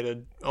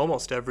nominated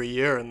almost every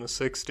year in the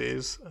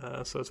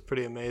 60s. So it's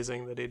pretty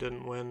amazing that he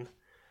didn't win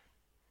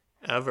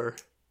ever.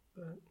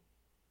 But...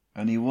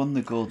 And he won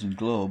the Golden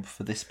Globe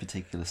for this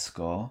particular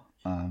score.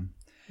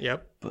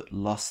 Yep. But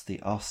lost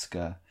the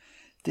Oscar.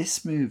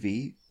 This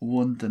movie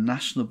won the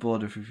National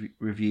Board of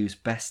Review's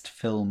Best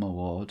Film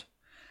Award,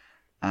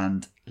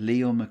 and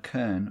Leo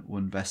McKern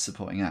won Best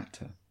Supporting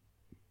Actor.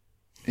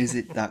 Is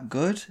it that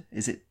good?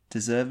 Is it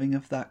deserving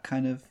of that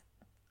kind of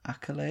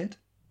accolade?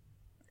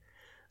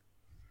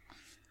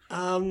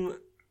 I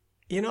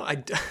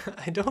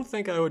don't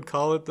think I would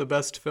call it the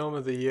best film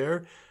of the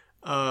year.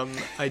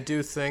 I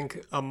do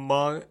think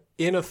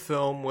in a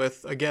film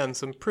with, again,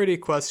 some pretty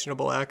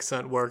questionable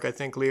accent work, I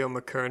think Leo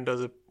McKern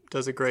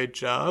does a great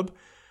job.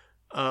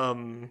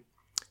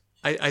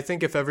 I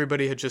think if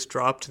everybody had just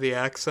dropped the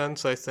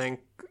accents, I think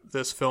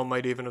this film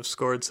might even have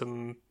scored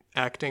some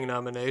acting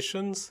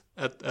nominations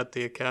at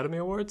the Academy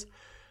Awards.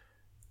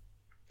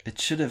 It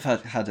should have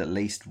had at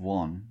least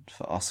one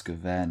for Oscar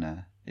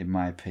Werner, in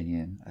my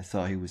opinion. I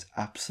thought he was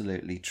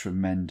absolutely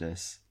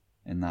tremendous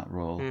in that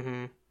role.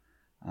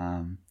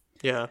 Mm-hmm.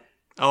 Yeah.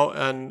 Oh,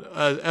 and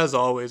as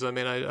always, I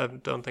mean, I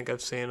don't think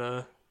I've seen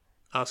a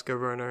Oscar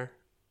Werner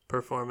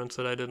performance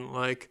that I didn't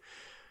like.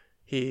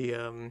 He,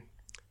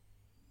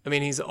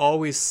 he's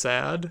always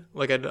sad.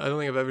 Like, I don't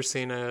think I've ever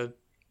seen a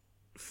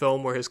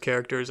film where his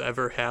character is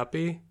ever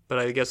happy, but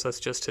I guess that's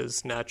just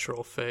his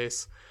natural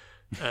face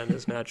and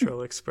his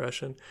natural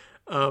expression.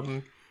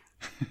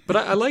 But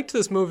I liked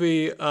this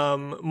movie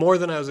more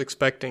than I was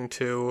expecting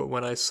to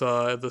when I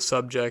saw the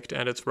subject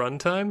and its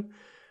runtime.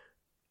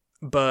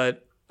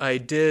 But I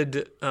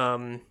did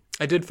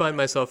find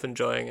myself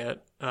enjoying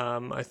it.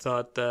 I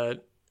thought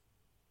that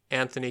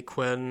Anthony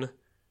Quinn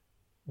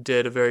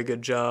did a very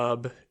good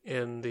job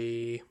as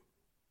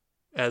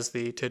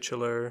the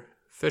titular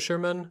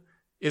fisherman.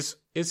 Is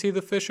he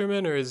the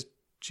fisherman, or is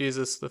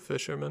Jesus the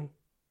fisherman?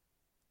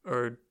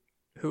 Or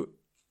who?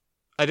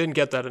 I didn't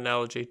get that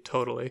analogy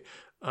totally.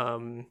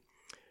 Well,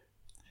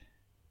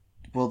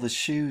 the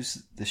shoes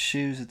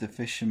of the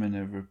fisherman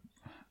are.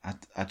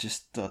 I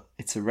just thought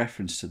it's a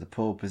reference to the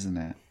Pope, isn't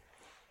it?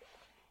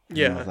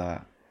 Yeah, know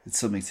that it's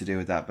something to do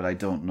with that, but I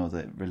don't know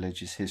the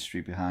religious history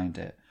behind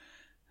it.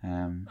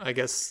 I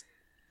guess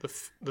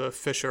the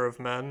fisher of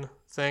men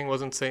thing,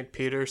 wasn't St.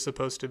 Peter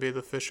supposed to be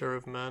the fisher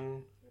of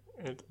men?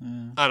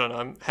 I don't know.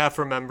 I'm half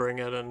remembering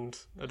it, and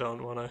I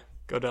don't want to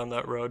go down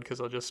that road because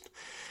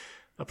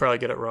I'll probably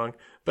get it wrong.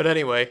 But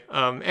anyway,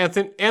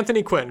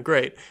 Anthony Quinn,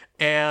 great,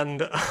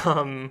 and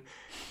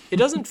it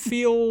doesn't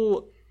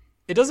feel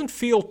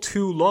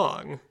too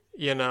long.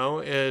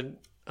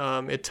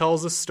 It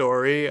tells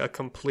a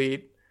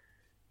complete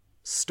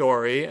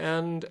story,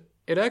 and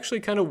it actually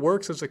kind of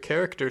works as a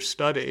character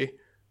study.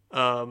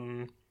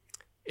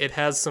 It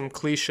has some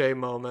cliche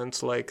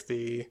moments like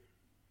the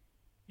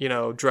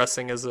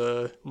dressing as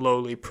a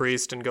lowly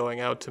priest and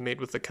going out to meet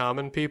with the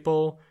common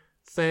people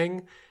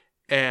thing.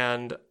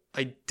 And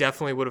I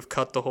definitely would have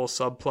cut the whole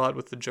subplot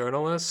with the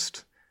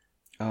journalist.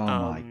 Oh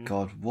my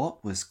God,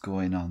 what was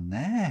going on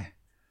there?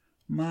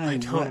 I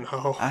don't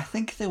know. I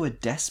think they were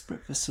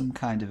desperate for some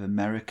kind of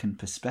American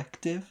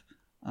perspective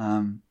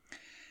in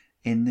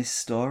this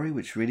story,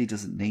 which really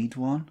doesn't need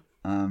one.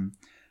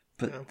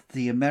 But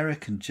the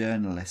American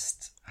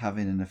journalist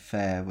having an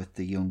affair with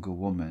the younger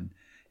woman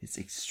It's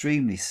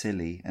extremely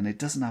silly, and it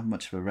doesn't have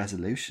much of a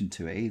resolution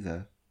to it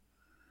either.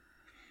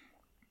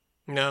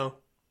 No.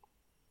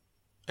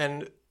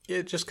 And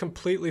it's just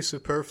completely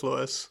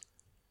superfluous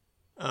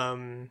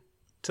to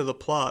the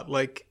plot.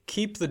 Like,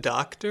 keep the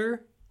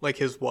doctor, like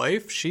his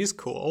wife, she's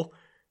cool,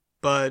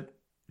 but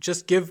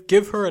just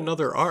give her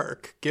another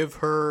arc. Give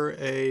her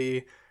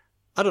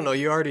I don't know,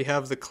 you already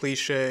have the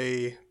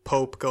cliche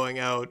Pope going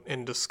out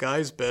in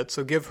disguise bit,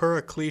 so give her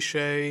a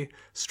cliche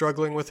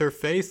struggling with her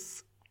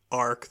faith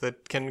arc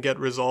that can get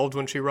resolved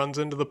when she runs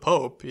into the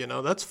Pope.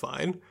 That's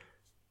fine.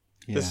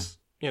 Yeah. This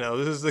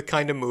is the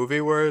kind of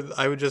movie where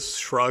I would just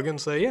shrug and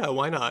say, yeah,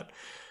 why not?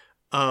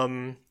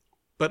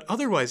 But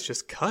otherwise,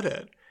 just cut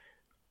it.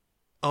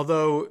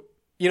 Although,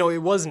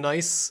 it was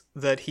nice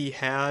that he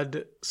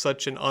had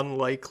such an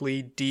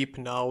unlikely deep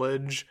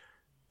knowledge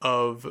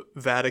of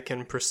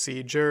Vatican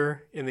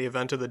procedure in the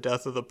event of the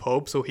death of the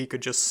Pope, so he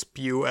could just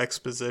spew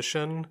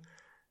exposition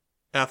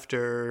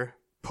after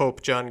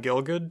Pope John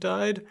Gielgud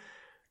died.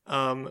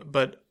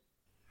 But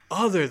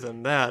other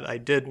than that, I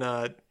did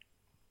not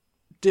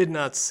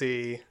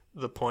see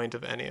the point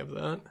of any of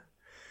that.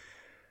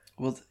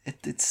 Well,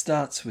 it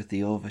starts with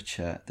the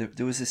overture.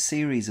 There was a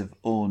series of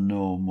oh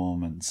no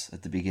moments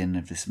at the beginning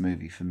of this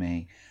movie for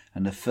me,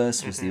 and the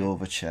first was the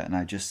overture, and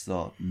I just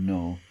thought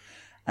no.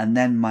 And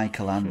then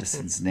Michael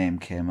Anderson's name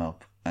came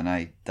up,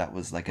 and that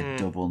was like a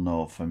double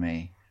no for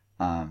me.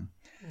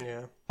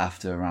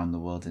 After Around the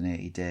World in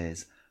 80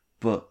 Days,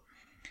 but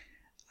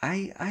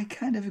I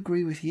kind of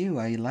agree with you.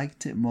 I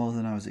liked it more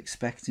than I was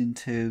expecting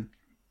to.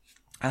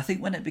 I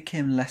think when it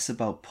became less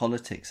about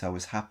politics, I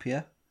was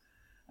happier.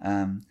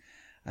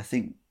 I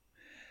think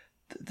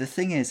the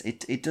thing is,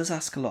 it does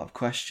ask a lot of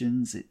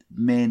questions.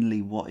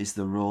 Mainly, what is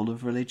the role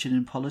of religion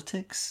in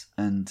politics,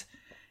 and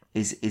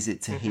is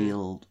it to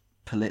heal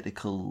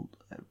political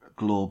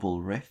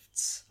global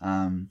rifts,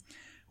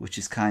 which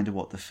is kind of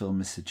what the film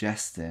is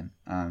suggesting.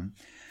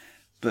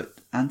 But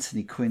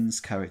Anthony Quinn's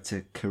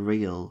character,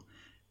 Kirill,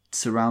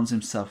 surrounds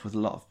himself with a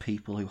lot of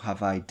people who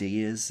have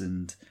ideas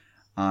and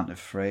aren't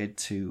afraid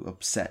to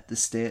upset the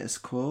status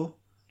quo,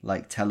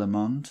 like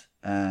Telemond,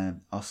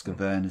 Oscar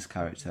Werner's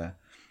character.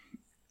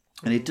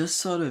 And it does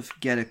sort of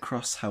get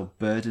across how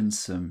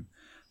burdensome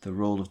the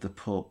role of the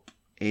Pope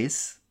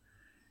is,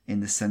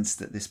 in the sense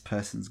that this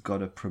person's got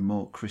to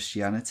promote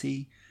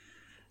Christianity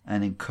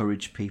and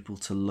encourage people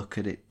to look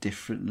at it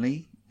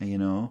differently,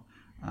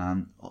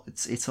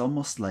 It's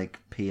almost like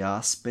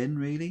PR spin,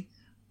 really.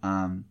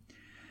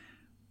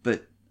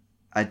 But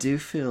I do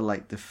feel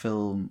like the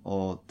film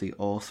or the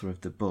author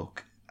of the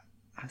book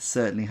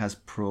certainly has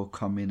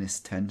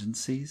pro-communist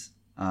tendencies,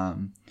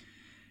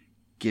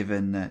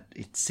 given that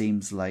it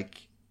seems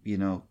like,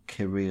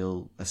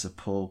 Kirill as a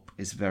pope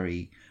is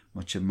very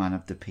much a man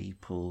of the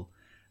people,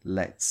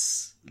 let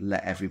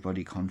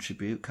everybody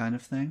contribute kind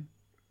of thing.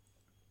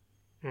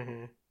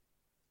 Mm-hmm.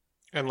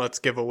 And let's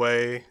give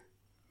away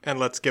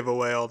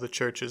all the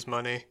church's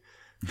money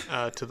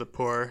to the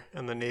poor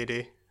and the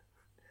needy.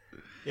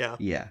 Yeah.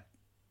 Yeah.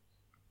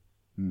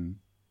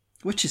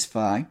 Which is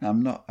fine.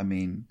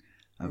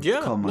 I've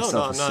called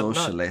myself a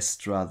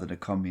socialist rather than a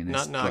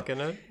communist. Not knocking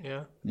it,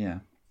 yeah. Yeah.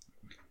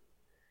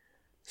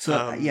 So,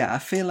 I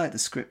feel like the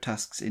script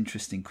asks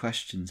interesting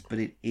questions, but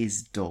it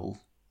is dull.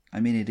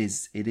 It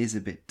is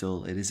a bit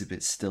dull. It is a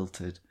bit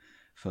stilted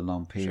for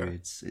long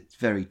periods. Sure. It's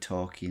very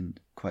talky and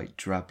quite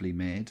drably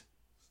made.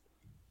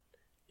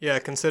 Yeah,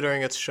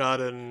 considering it's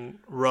shot in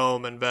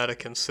Rome and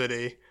Vatican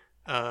City,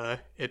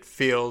 it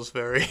feels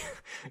very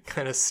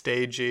kind of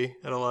stagey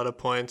at a lot of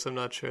points. I'm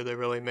not sure they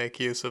really make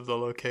use of the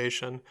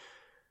location.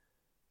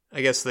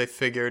 I guess they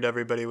figured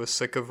everybody was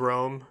sick of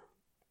Rome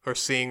or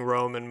seeing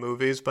Rome in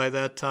movies by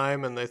that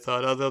time, and they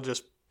thought, they'll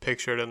just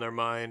picture it in their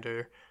mind,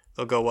 or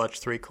they'll go watch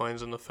Three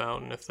Coins in the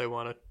Fountain if they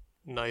want a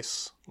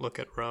nice look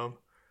at Rome.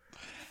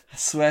 I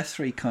swear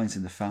Three Coins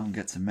in the Fountain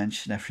gets a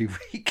mention every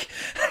week.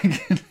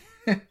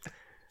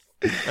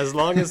 As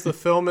long as the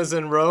film is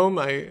in Rome,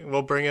 I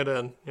will bring it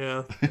in.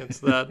 Yeah, it's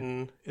that,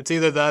 and it's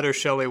either that or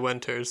Shelley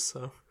Winters.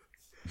 So,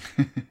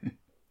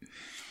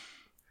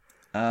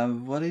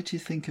 what did you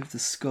think of the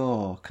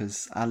score?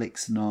 Because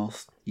Alex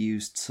North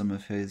used some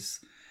of his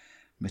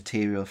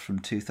material from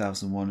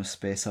 2001: A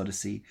Space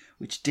Odyssey,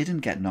 which didn't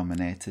get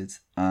nominated.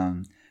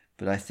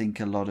 But I think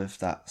a lot of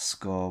that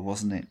score,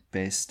 wasn't it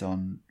based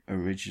on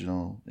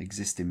original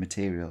existing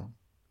material?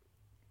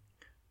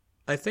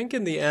 I think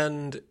in the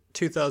end,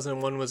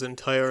 2001 was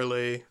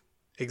entirely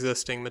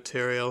existing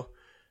material.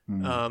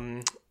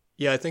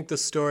 I think the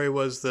story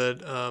was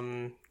that, I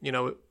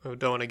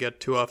don't want to get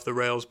too off the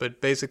rails,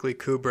 but basically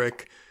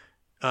Kubrick,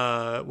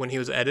 when he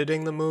was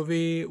editing the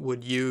movie,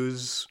 would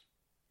use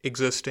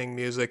existing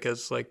music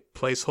as like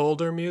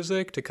placeholder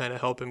music to kind of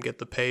help him get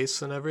the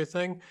pace and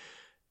everything.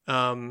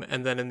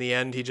 And then in the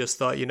end, he just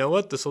thought, you know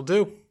what, this'll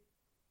do.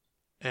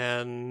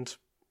 And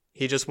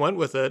he just went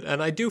with it.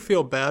 And I do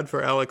feel bad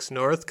for Alex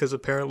North, because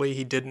apparently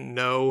he didn't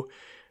know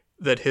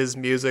that his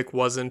music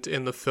wasn't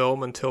in the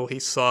film until he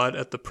saw it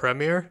at the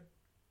premiere.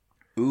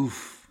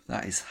 Oof,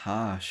 that is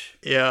harsh.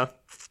 Yeah.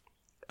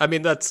 I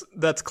mean, that's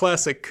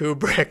classic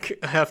Kubrick,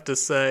 I have to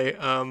say.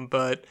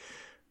 But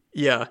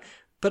yeah,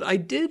 but I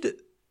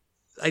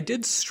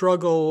did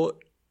struggle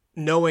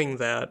knowing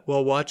that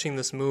while watching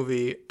this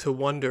movie to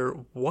wonder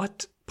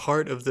what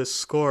part of this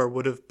score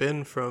would have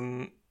been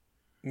from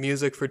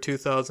music for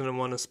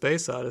 2001: A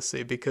Space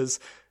Odyssey, because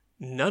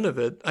none of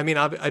it, I mean,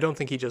 I don't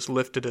think he just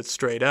lifted it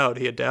straight out.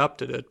 He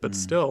adapted it, but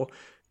still.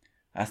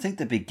 I think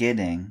the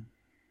beginning,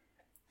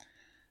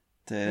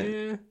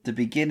 the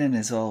beginning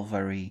is all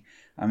very,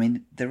 I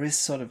mean, there is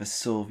sort of a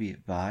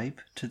Soviet vibe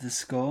to the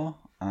score.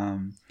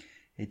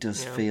 It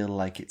does feel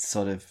like it's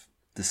sort of,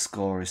 the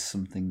score is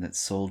something that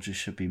soldiers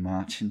should be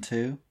marching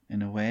to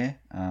in a way.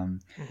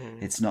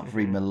 It's not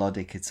very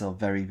melodic. It's all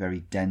very, very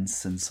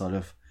dense and sort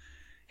of,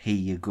 here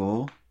you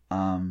go.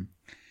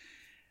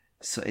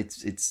 So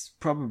it's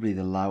probably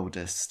the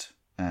loudest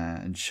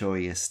and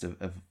showiest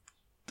of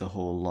the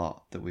whole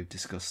lot that we've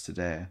discussed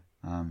today.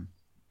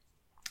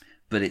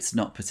 But it's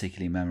not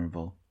particularly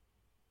memorable.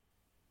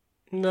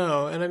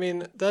 No, and I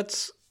mean,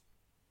 that's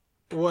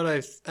what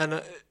I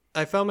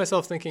found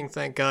myself thinking,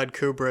 thank God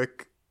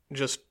Kubrick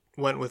just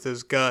went with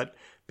his gut,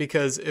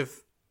 because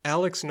if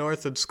Alex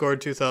North had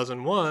scored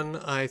 2001,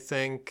 I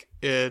think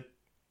it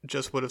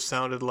just would have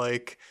sounded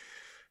like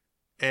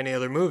any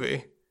other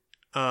movie.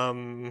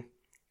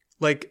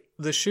 Like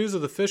The Shoes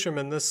of the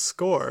Fisherman, this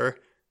score,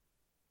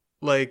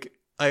 like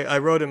I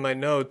wrote in my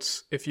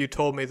notes, if you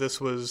told me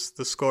this was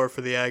the score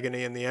for The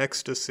Agony and the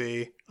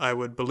Ecstasy, I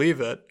would believe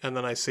it. And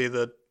then I see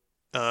that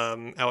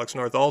Alex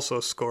North also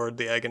scored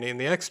The Agony and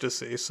the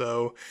Ecstasy.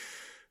 So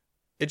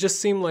it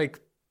just seemed like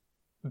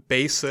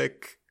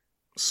basic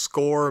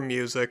score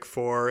music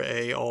for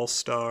a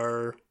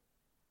all-star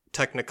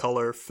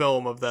Technicolor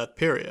film of that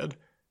period.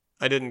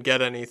 I didn't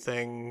get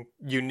anything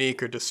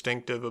unique or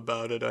distinctive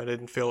about it. I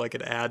didn't feel like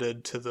it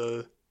added to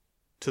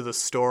the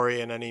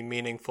story in any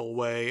meaningful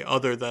way,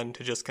 other than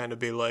to just kind of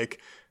be like,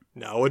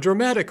 now a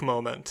dramatic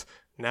moment,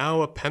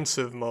 now a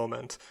pensive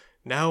moment,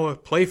 now a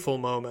playful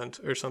moment,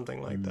 or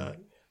something like that.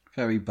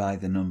 Very by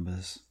the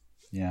numbers.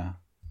 Yeah.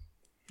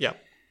 Yeah.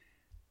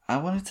 I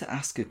wanted to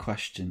ask a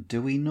question.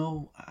 Do we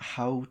know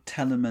how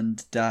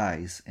Telemund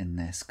dies in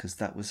this? Because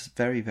that was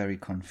very, very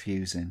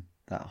confusing,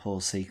 that whole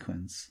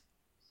sequence.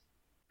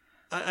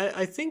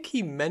 I think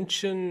he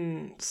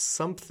mentioned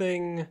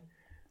something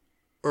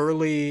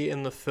early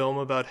in the film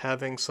about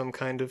having some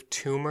kind of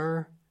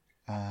tumor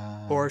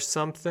or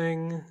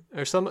something,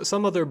 or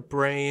some other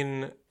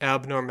brain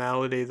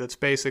abnormality that's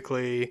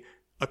basically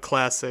a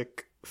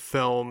classic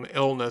film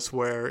illness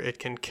where it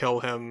can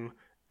kill him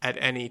at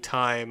any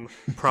time,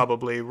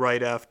 probably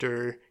right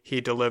after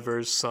he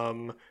delivers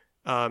some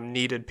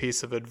needed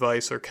piece of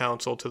advice or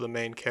counsel to the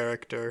main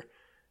character,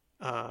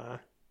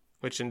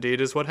 which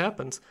indeed is what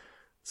happens.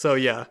 So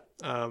yeah.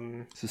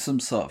 So some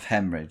sort of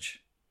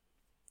hemorrhage.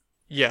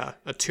 Yeah,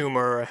 a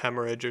tumor or a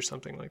hemorrhage or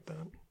something like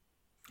that.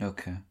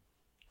 Okay.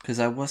 Because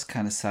I was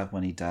kind of sad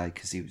when he died,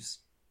 because he was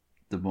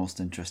the most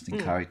interesting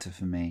character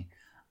for me.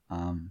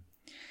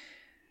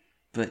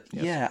 But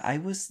yes. Yeah, I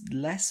was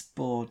less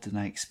bored than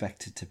I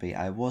expected to be.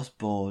 I was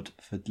bored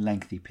for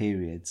lengthy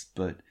periods,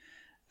 but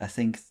I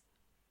think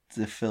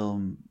the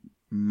film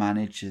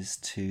manages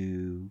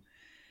to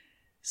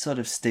sort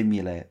of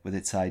stimulate with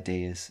its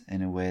ideas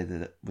in a way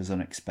that was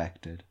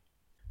unexpected.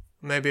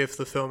 Maybe if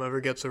the film ever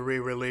gets a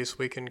re-release,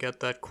 we can get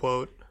that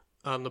quote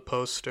on the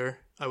poster.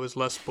 I was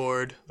less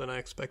bored than I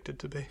expected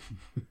to be.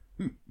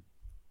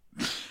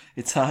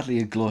 It's hardly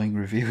a glowing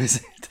review,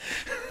 is it?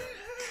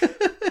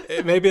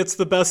 Maybe it's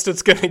the best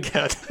it's going to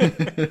get.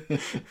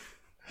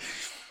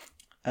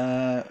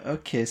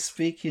 Okay,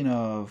 speaking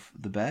of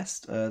the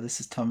best, this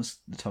is the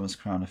Thomas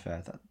Crown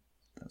Affair.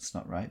 That's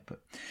not right,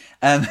 but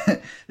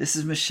this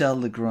is Michel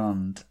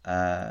Legrand.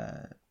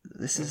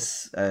 This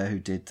is who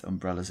did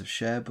Umbrellas of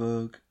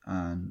Cherbourg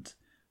and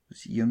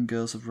Young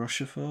Girls of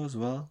Rochefort as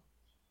well.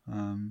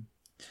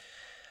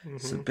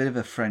 It's a bit of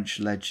a French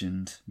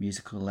legend,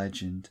 musical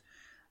legend.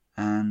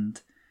 And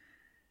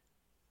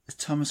the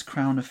Thomas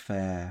Crown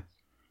Affair,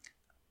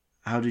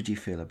 how did you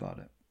feel about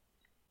it?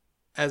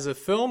 As a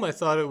film, I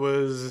thought it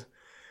was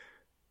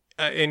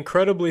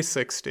incredibly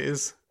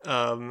 60s.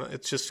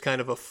 It's just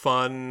kind of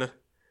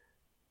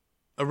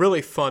a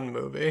really fun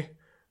movie.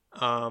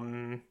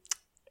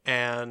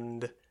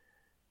 And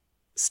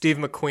Steve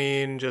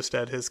McQueen just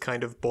at his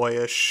kind of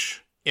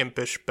boyish,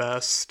 impish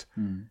best.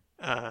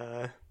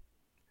 I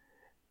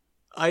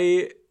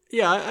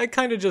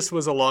kind of just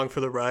was along for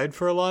the ride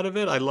for a lot of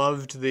it. I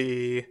loved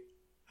the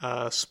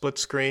split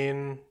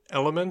screen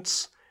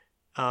elements,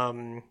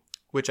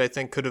 which I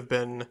think could have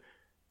been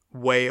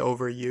way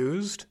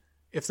overused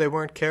if they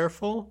weren't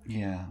careful.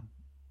 Yeah.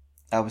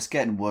 I was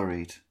getting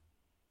worried.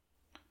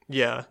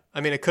 Yeah.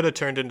 I mean, it could have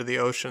turned into the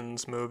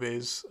Ocean's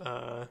movies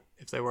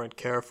if they weren't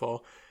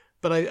careful.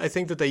 But I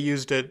think that they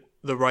used it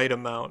the right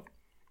amount.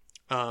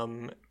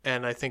 And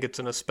I think it's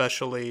an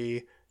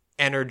especially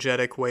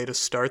energetic way to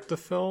start the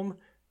film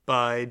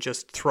by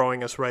just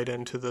throwing us right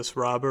into this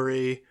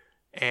robbery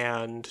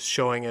and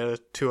showing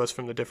it to us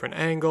from the different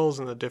angles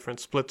and the different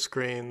split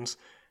screens.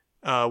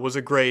 Was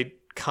a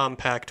great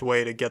compact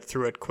way to get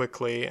through it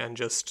quickly and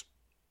just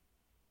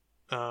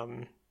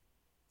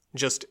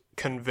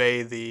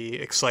convey the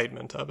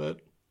excitement of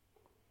it.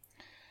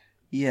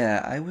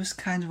 Yeah, I was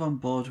kind of on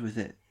board with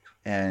it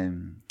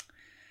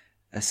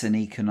as an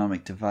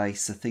economic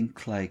device. I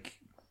think, like,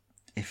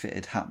 if it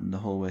had happened the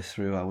whole way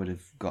through, I would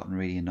have gotten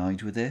really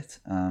annoyed with it,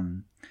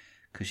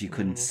 because you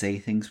couldn't see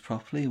things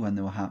properly when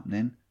they were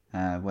happening,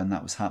 when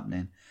that was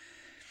happening.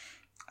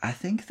 I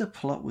think the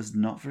plot was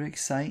not very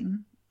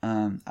exciting.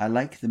 I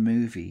like the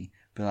movie,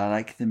 but I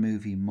like the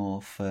movie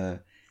more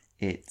for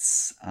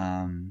its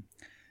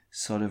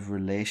sort of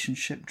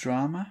relationship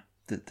drama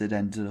that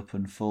ended up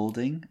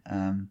unfolding,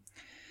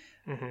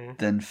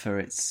 than for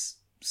its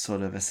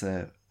sort of as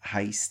a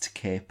heist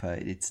caper.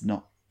 It's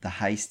not, the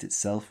heist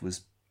itself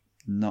was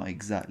not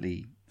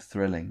exactly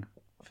thrilling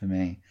for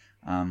me.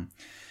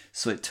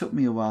 So it took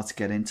me a while to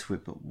get into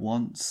it, but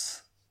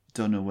once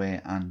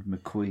Dunaway and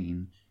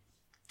McQueen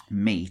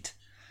meet,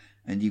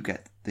 and you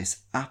get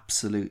this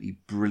absolutely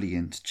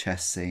brilliant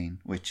chess scene,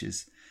 which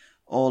is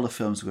all the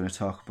films we're going to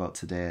talk about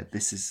today.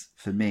 This is,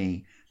 for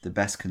me, the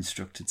best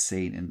constructed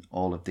scene in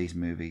all of these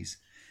movies,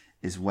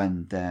 is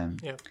when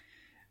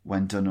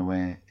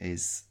Dunaway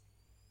is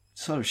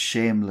sort of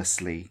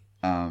shamelessly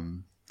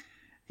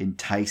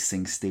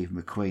enticing Steve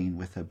McQueen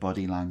with her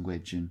body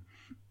language. And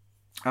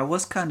I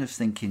was kind of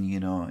thinking,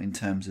 in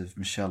terms of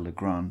Michel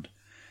Legrand,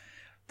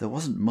 there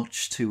wasn't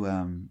much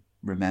to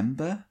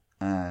remember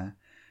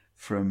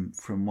from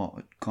what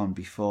had gone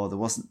before. There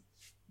wasn't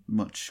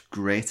much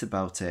great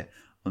about it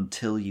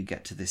until you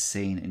get to this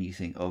scene and you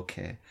think,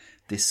 okay,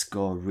 this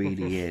score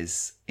really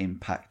is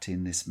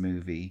impacting this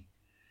movie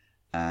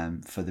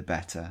for the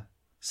better.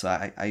 So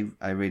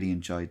I really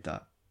enjoyed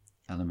that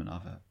element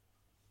of it.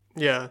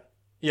 Yeah,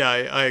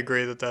 I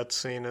agree that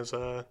scene is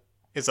a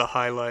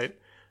highlight.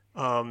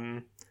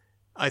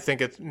 I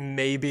think it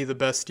may be the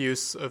best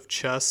use of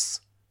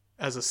chess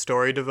as a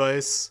story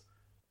device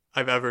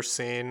I've ever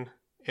seen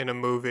in a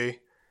movie.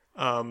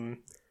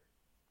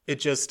 It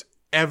just,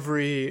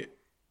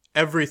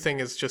 everything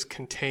is just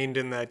contained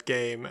in that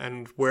game,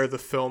 and where the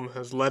film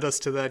has led us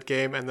to that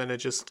game, and then it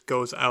just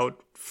goes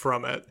out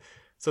from it.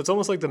 So it's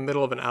almost like the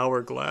middle of an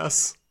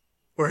hourglass,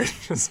 where it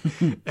just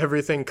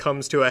everything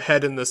comes to a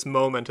head in this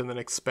moment and then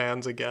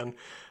expands again.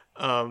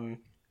 And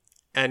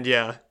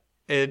yeah,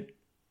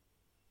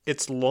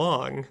 it's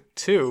long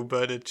too,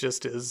 but it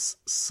just is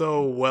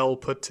so well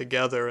put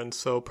together and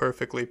so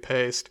perfectly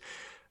paced.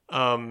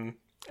 And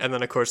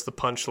then of course the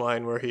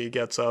punchline where he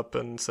gets up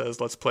and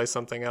says, "Let's play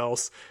something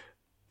else."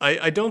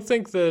 I don't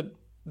think that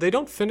they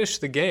don't finish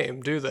the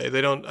game, do they?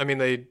 They don't. I mean,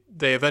 they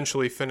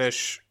eventually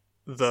finish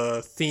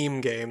the theme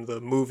game,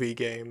 the movie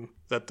game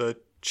that the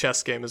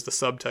chess game is the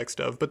subtext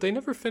of, but they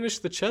never finish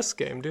the chess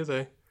game, do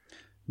they?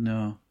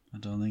 No, I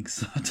don't think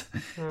so.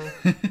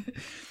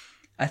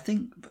 I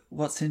think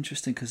what's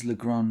interesting, because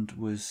Legrand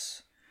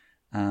was,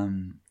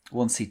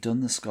 once he'd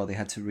done the score, they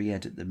had to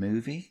re-edit the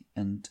movie,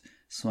 and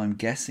so I'm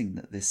guessing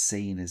that this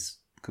scene is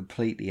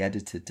completely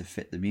edited to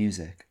fit the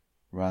music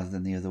rather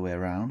than the other way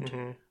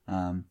around.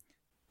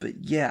 But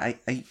yeah,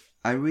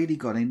 I really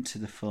got into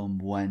the film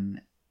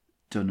when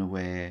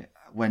Dunaway,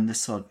 when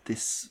this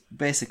is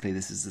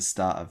the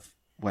start of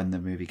when the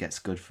movie gets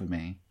good for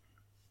me,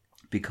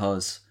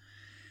 because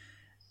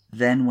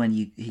then when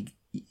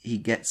he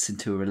gets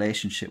into a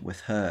relationship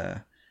with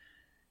her,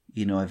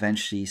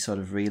 eventually you sort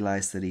of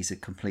realise that he's a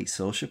complete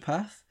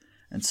sociopath,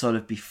 and sort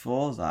of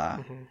before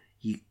that,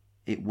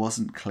 it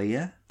wasn't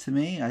clear to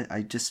me.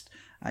 I just,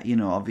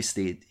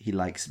 obviously he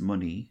likes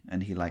money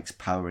and he likes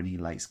power and he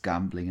likes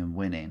gambling and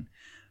winning,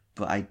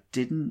 but I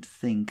didn't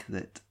think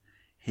that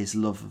his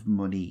love of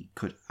money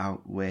could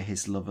outweigh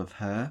his love of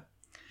her.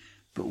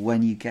 But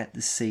when you get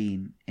the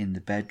scene in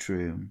the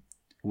bedroom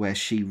where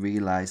she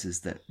realises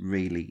that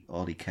really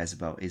all he cares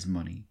about is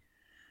money,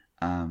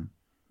 and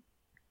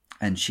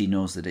she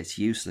knows that it's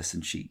useless,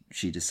 and she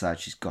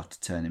decides she's got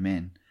to turn him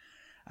in,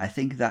 I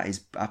think that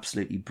is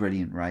absolutely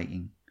brilliant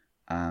writing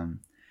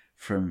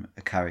from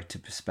a character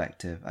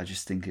perspective. I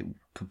just think it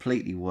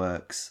completely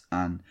works,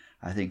 and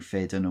I think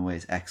Faye Dunaway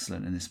is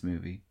excellent in this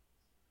movie.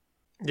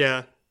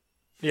 Yeah,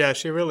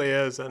 she really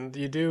is, and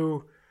you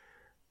do...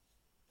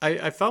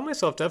 I found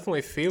myself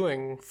definitely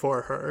feeling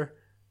for her,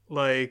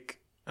 like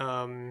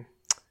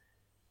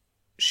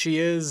she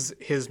is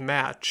his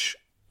match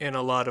in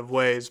a lot of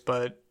ways,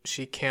 but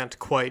she can't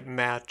quite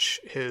match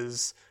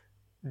his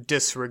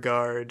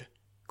disregard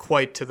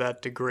quite to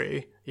that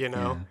degree,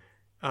 Yeah.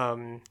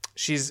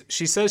 She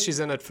says she's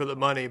in it for the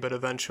money, but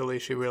eventually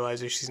she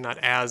realizes she's not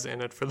as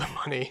in it for the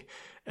money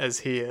as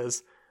he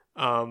is.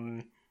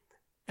 And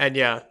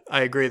yeah,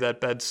 I agree that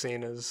bed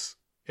scene is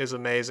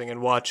amazing, and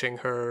watching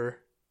her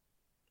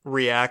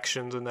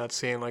reactions in that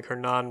scene, like her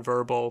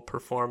nonverbal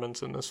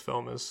performance in this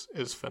film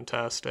is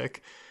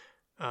fantastic,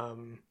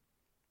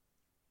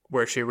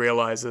 where she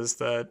realizes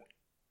that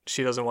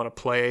she doesn't want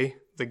to play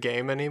the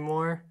game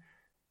anymore,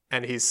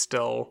 and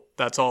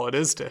that's all it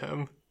is to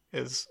him,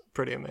 is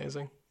pretty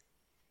amazing.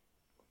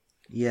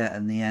 Yeah,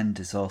 and the end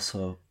is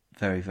also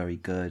very, very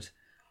good,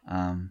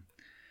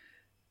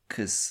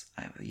 because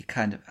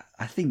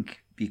I think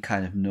you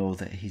kind of know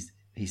that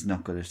he's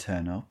not going to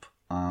turn up.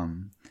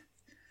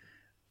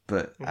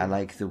 But I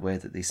like the way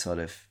that they sort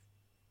of,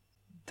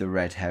 the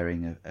red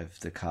herring of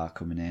the car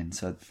coming in.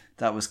 So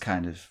that was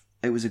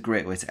it was a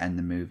great way to end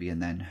the movie,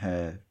 and then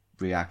her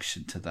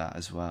reaction to that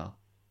as well.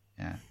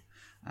 Yeah.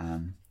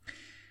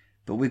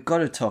 But we've got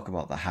to talk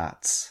about the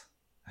hats,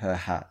 her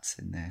hats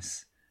in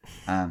this.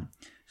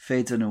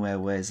 Faye Dunaway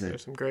wears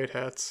There's some great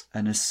hats.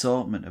 An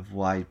assortment of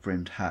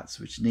wide-brimmed hats,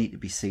 which need to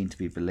be seen to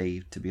be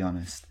believed, to be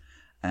honest.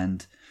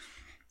 And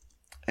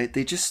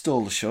they just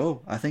stole the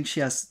show. I think she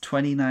has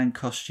 29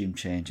 costume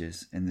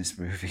changes in this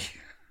movie.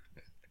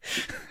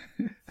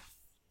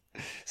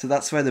 So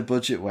that's where the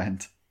budget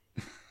went.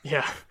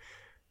 Yeah.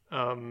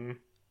 But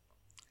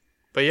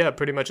yeah,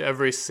 pretty much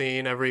every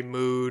scene, every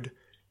mood,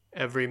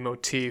 every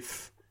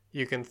motif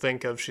you can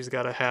think of, she's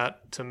got a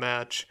hat to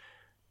match.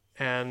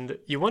 And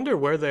you wonder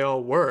where they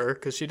all were,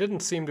 because she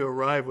didn't seem to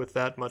arrive with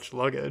that much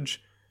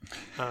luggage.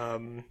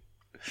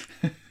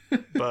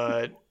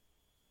 But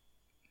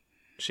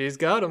she's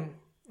got them.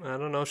 I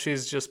don't know if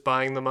she's just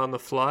buying them on the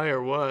fly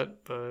or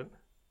what, but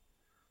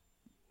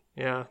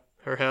yeah,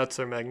 her hats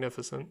are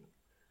magnificent.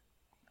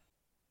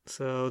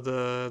 So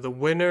the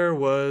winner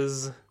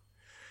was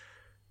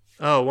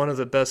one of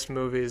the best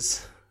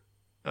movies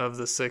of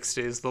the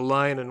 60s, The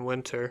Lion in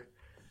Winter.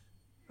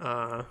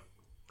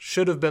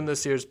 Should have been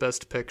this year's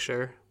Best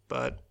Picture,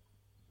 but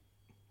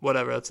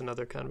whatever, that's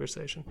another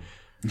conversation.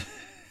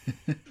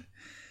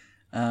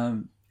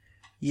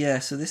 Yeah,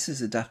 so this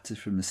is adapted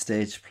from the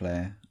stage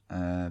play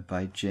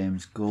by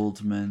James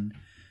Goldman,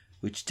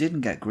 which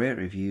didn't get great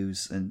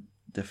reviews, and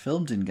the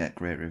film didn't get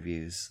great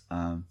reviews,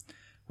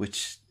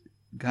 which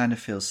kind of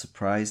feels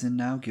surprising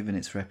now, given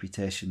its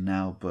reputation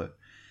now, but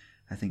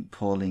I think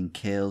Pauline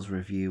Kael's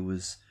review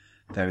was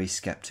very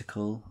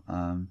sceptical,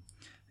 and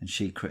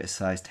she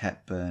criticised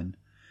Hepburn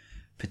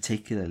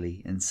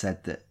particularly and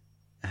said that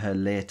her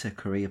later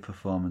career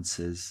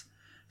performances,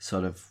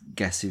 sort of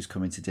Guess Who's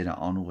Coming to Dinner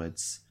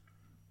onwards,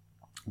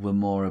 were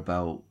more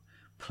about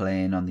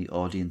playing on the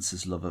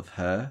audience's love of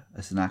her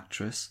as an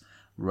actress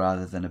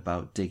rather than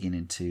about digging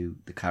into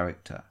the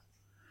character,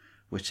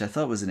 which I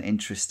thought was an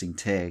interesting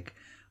take,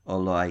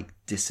 although I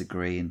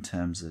disagree in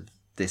terms of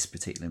this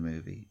particular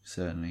movie,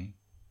 certainly.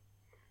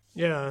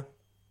 Yeah,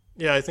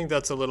 I think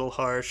that's a little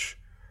harsh.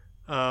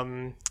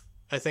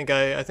 I think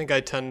I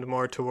tend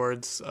more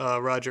towards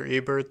Roger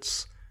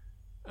Ebert's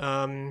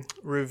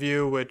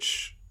review,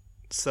 which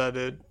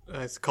I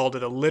called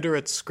it a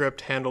literate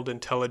script handled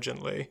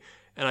intelligently,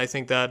 and I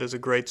think that is a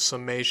great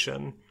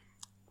summation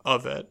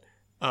of it.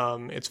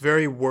 It's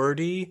very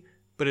wordy,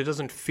 but it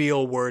doesn't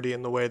feel wordy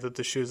in the way that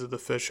The Shoes of the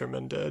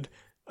Fisherman did.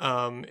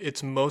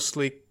 It's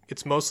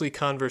mostly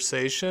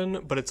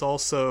conversation, but it's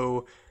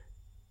also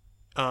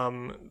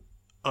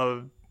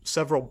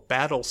several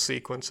battle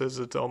sequences,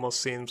 it almost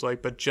seems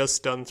like, but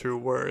just done through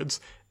words.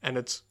 And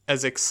it's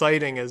as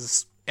exciting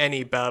as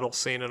any battle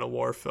scene in a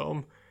war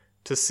film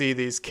to see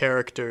these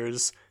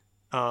characters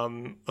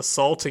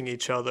assaulting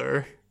each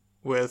other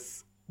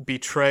with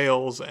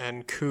betrayals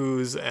and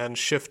coups and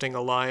shifting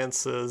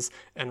alliances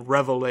and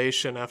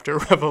revelation after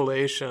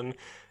revelation.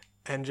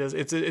 And just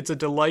it's a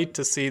delight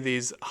to see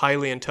these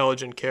highly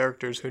intelligent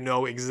characters who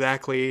know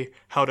exactly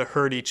how to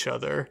hurt each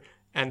other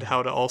and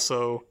how to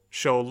also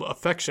show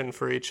affection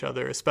for each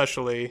other,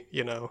 especially,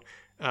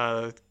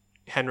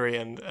 Henry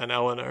and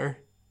Eleanor,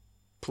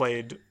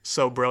 played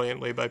so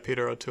brilliantly by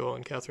Peter O'Toole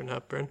and Katharine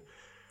Hepburn.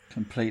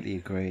 Completely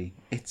agree.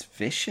 It's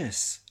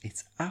vicious.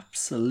 It's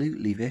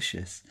absolutely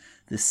vicious.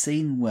 The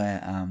scene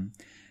where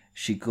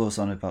she goes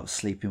on about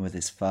sleeping with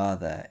his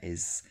father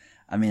is,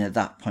 at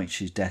that point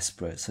she's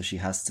desperate, so she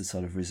has to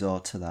sort of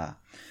resort to that.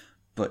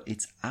 But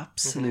it's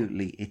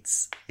absolutely,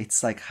 it's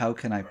like, how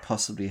can I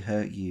possibly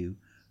hurt you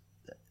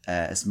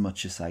as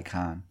much as I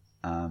can?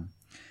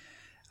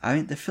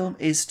 The film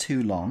is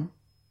too long.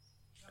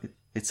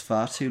 It's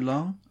far too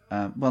long.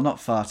 Well, not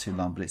far too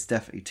long, but it's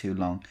definitely too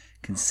long,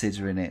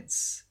 considering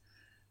it's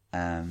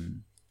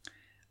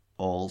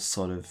all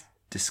sort of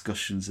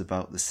discussions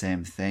about the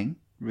same thing,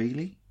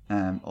 really,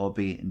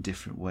 albeit in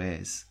different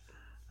ways.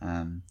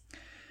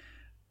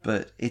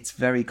 But it's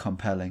very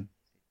compelling.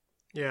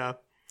 Yeah,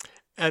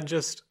 and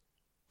just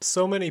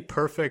so many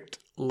perfect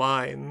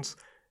lines.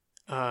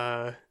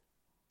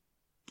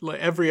 Like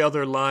every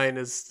other line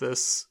is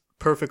this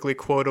perfectly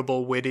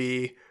quotable,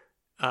 witty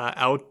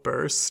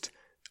outburst.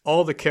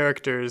 All the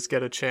characters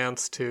get a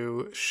chance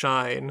to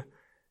shine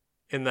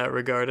in that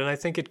regard, and I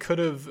think it could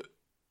have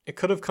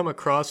come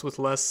across with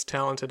less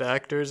talented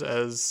actors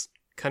as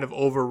kind of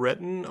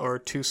overwritten or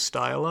too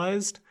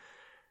stylized,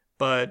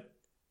 but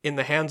in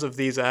the hands of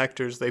these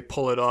actors, they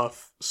pull it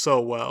off so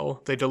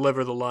well. They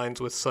deliver the lines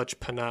with such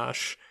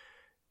panache.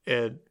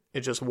 It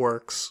just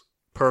works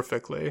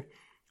perfectly.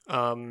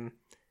 And,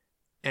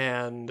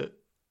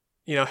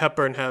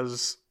 Hepburn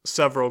has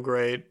several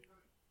great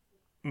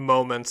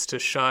moments to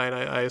shine.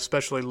 I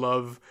especially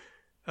love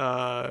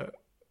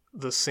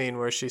the scene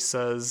where she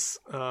says,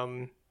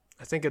 I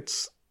think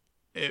it's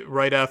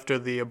right after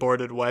the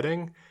aborted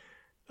wedding,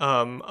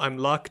 I'm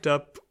locked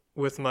up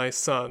with my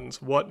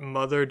sons. What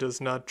mother does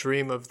not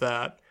dream of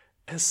that?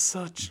 As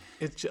such,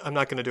 I'm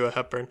not going to do a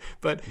Hepburn,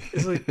 but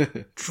it's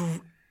like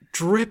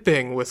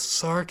dripping with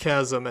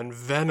sarcasm and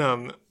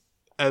venom,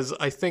 as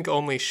I think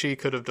only she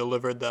could have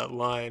delivered that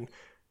line.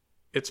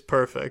 It's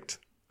perfect.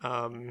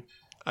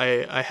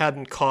 I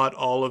hadn't caught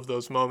all of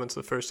those moments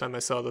the first time I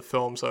saw the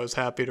film, so I was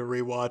happy to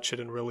rewatch it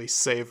and really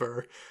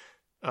savor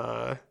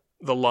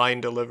the line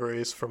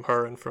deliveries from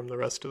her and from the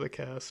rest of the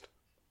cast.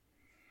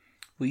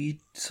 Well,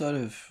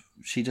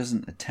 she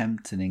doesn't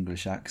attempt an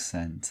English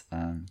accent.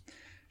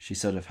 She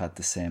sort of had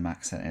the same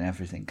accent in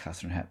everything,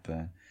 Katharine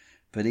Hepburn,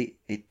 but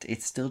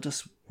it still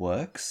just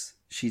works.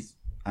 She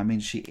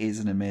is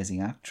an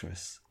amazing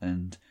actress,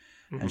 and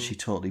she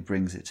totally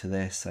brings it to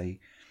this.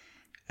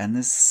 And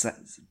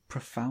there's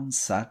profound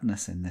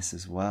sadness in this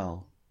as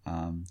well,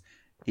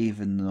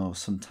 even though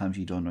sometimes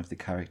you don't know if the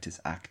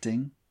character's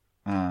acting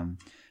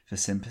for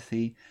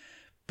sympathy.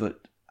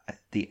 But at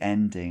the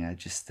ending, I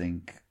just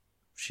think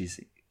she's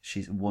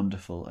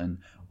wonderful. And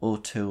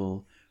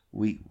O'Toole,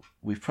 we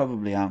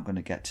probably aren't going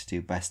to get to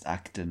do Best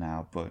Actor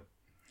now, but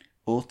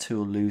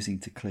O'Toole losing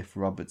to Cliff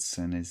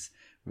Robertson is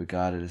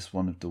regarded as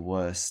one of the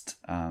worst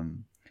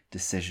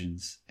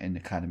decisions in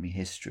Academy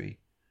history,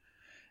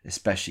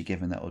 especially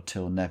given that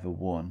O'Toole never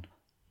won.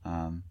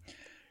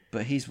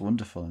 But he's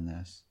wonderful in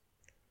this.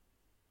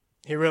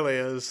 He really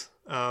is.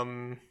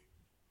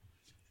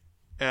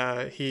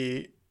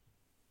 He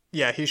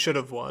should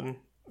have won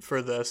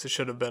for this. It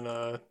should have been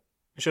a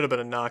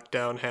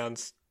knockdown,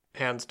 hands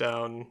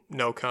down,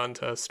 no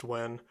contest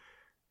win,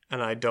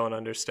 and I don't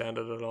understand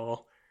it at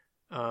all.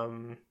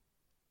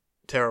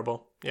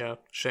 Terrible. Yeah,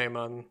 shame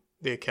on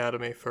the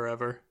Academy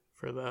forever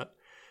for that.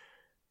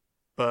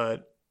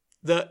 But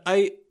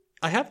I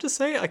have to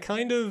say, I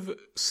kind of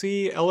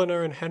see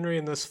Eleanor and Henry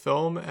in this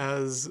film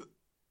as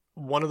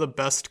one of the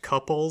best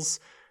couples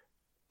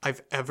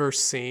I've ever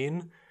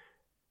seen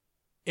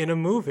in a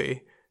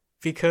movie,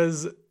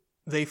 because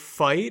they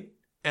fight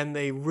and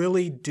they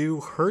really do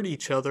hurt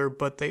each other,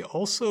 but they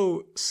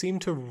also seem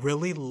to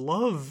really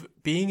love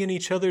being in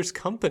each other's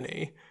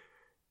company.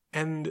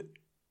 And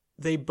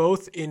they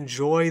both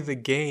enjoy the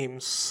game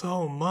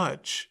so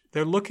much.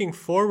 They're looking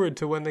forward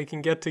to when they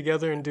can get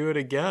together and do it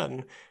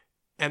again.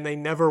 And they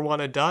never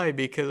want to die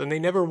and they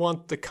never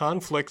want the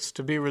conflicts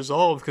to be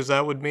resolved, because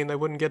that would mean they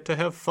wouldn't get to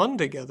have fun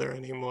together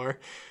anymore.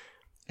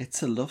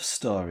 It's a love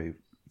story.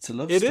 It's a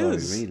love story,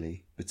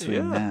 really,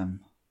 between them.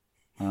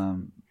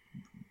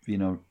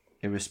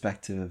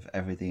 Irrespective of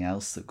everything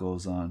else that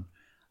goes on.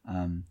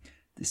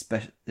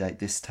 Like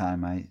this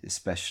time, I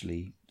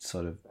especially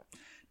sort of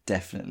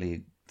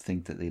definitely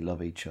think that they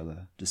love each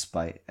other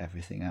despite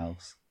everything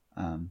else.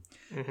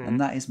 And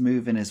that is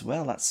moving as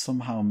well. That's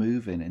somehow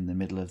moving in the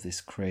middle of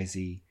this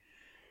crazy,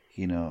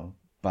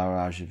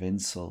 barrage of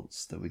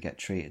insults that we get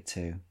treated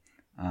to.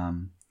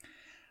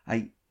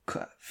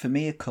 For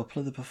me, a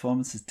couple of the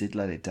performances did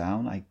let it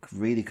down. I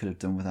really could have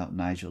done without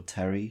Nigel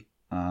Terry,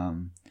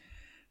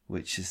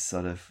 which is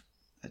sort of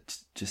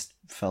just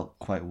felt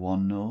quite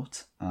one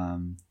note.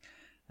 And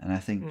I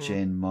think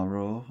Jane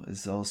Morrow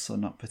is also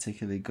not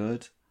particularly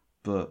good,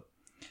 but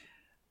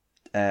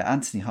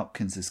Anthony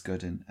Hopkins is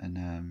good,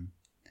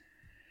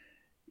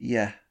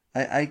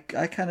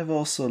 I kind of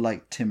also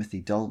like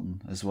Timothy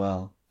Dalton as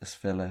well as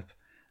Philip,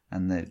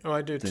 and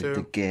I do too.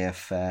 The gay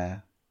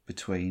affair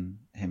between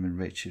him and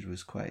Richard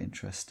was quite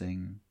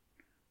interesting,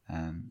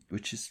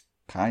 which is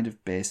kind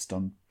of based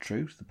on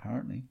truth,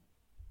 apparently.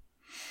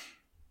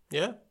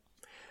 Yeah,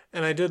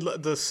 and I did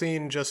the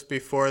scene just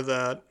before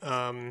that,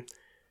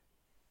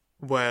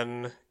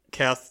 when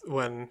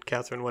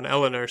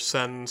Eleanor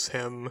sends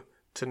him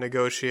to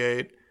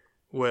negotiate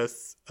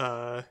with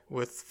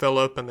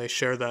Philip, and they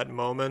share that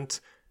moment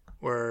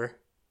where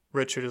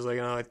Richard is like,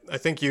 "No, I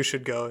think you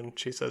should go," and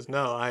she says,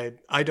 "No,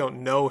 I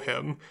don't know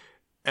him,"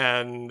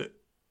 and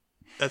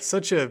that's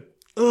such a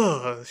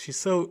she's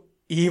so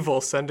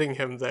evil sending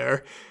him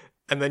there,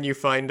 and then you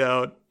find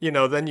out,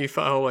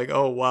 like,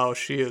 oh wow,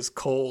 she is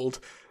cold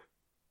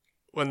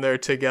when they're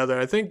together.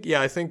 I think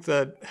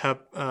that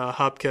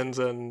Hopkins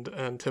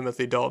and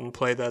Timothy Dalton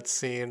play that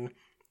scene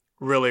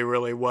really,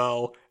 really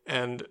well,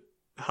 and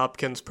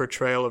Hopkins'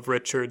 portrayal of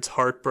Richard's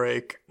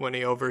heartbreak when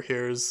he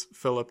overhears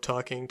Philip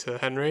talking to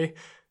Henry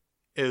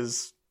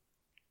is,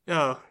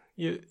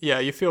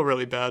 you feel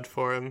really bad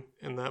for him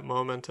in that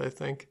moment, I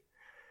think.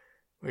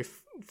 He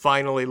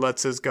finally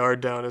lets his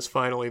guard down, is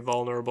finally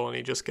vulnerable, and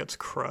he just gets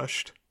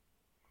crushed.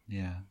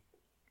 Yeah.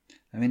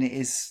 I mean, it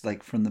is,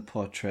 like, from the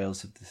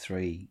portrayals of the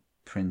three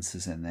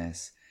princes in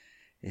this,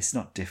 it's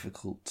not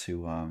difficult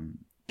to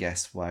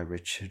guess why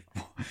Richard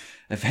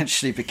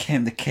eventually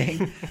became the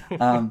king.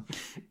 But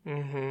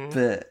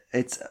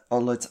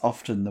it's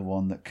often the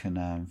one that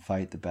can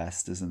fight the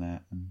best, isn't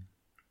it?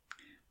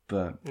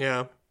 But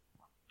yeah.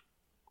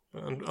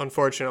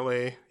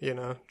 Unfortunately,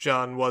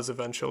 John was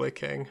eventually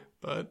king,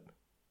 but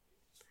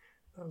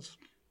that was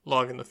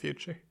long in the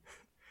future.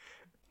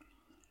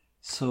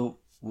 So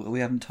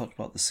we haven't talked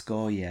about the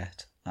score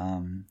yet.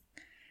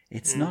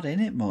 It's not in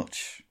it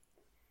much.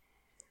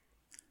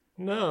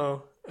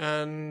 No.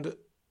 And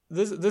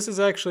this is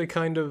actually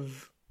kind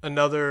of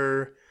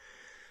another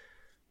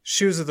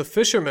Shoes of the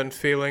Fisherman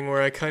feeling,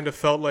 where I kind of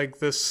felt like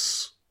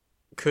this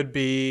could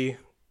be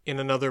in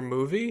another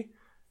movie,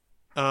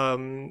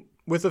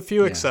 with a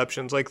few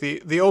exceptions. Like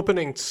the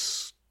opening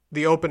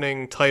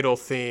title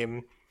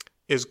theme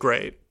is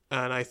great,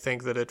 and I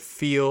think that it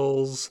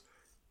feels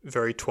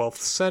very 12th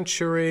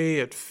century.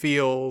 It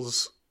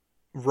feels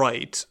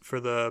right for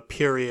the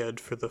period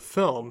for the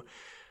film,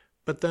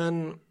 but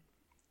then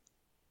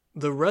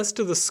the rest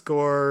of the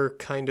score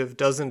kind of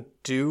doesn't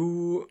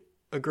do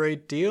a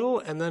great deal.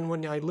 And then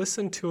when I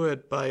listened to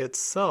it by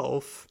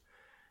itself,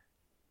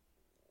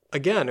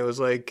 again, it was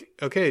like,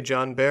 okay,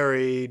 John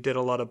Barry did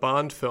a lot of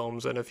Bond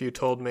films, and if you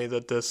told me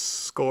that this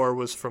score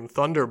was from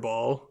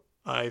Thunderball,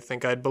 I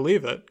think I'd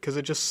believe it, because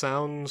it just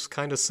sounds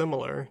kind of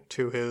similar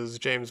to his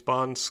James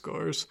Bond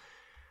scores.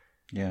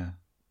 Yeah.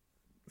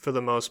 For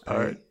the most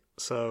part.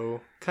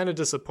 So, kind of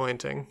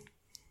disappointing.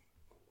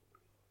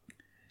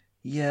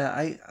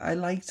 Yeah, I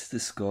liked the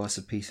score as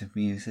a piece of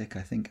music.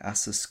 I think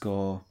as a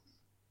score,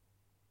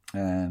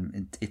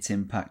 its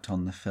impact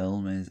on the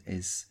film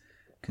is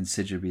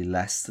considerably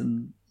less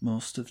than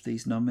most of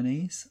these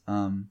nominees.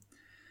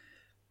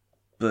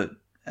 But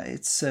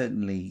it's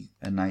certainly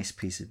a nice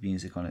piece of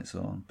music on its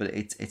own. But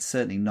it's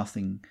certainly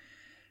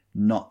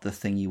not the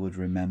thing you would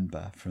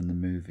remember from the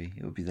movie.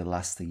 It would be the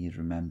last thing you'd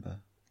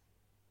remember.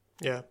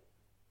 Yeah.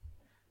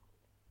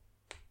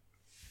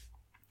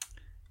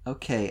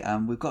 Okay,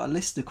 we've got a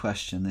listener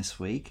question this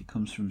week. It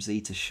comes from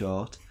Zeta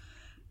Short,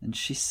 and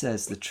she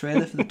says the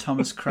trailer for the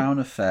Thomas Crown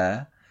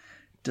Affair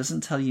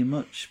doesn't tell you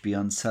much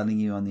beyond selling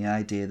you on the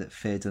idea that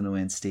Faye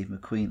Dunaway and Steve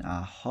McQueen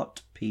are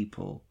hot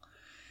people.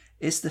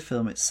 Is the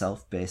film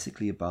itself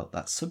basically about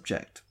that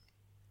subject?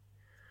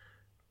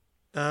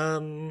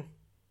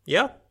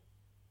 Yeah.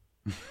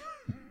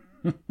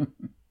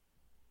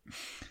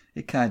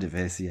 It kind of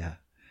is, yeah.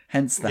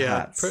 Hence the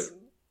hats.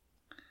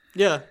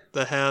 Yeah,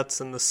 the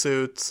hats and the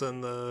suits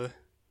and the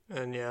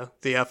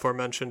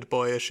aforementioned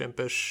boyish,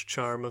 impish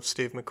charm of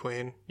Steve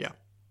McQueen. Yeah.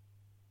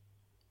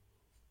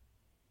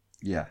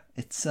 Yeah,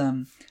 it's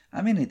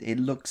it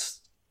looks,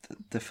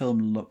 the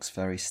film looks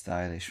very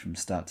stylish from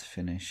start to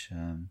finish.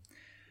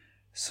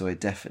 So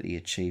it definitely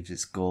achieves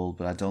its goal,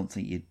 but I don't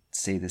think you'd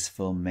see this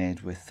film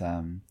made with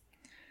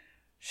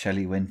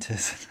Shelley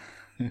Winters,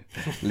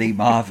 Lee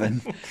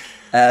Marvin.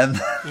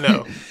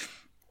 No,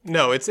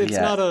 it's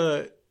not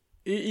a.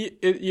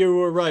 You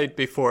were right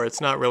before.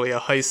 It's not really a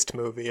heist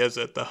movie, is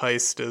it? The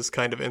heist is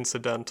kind of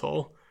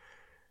incidental.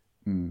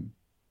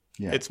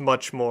 Yeah. It's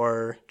much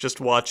more just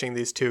watching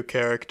these two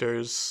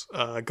characters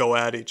go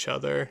at each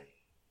other,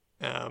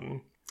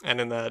 and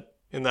in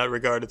that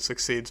regard, it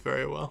succeeds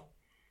very well.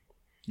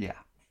 Yeah.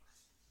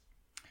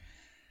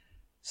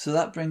 So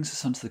that brings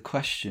us on to the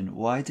question: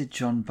 why did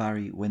John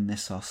Barry win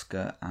this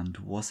Oscar, and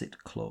was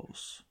it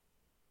close?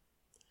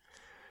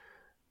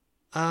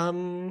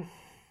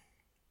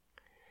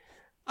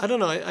 I don't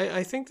know.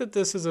 I think that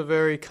this is a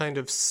very kind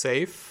of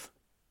safe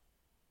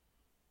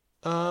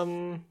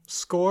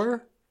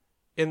score,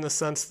 in the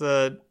sense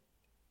that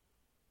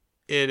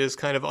it is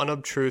kind of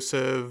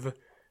unobtrusive,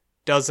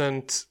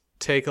 doesn't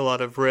take a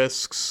lot of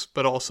risks,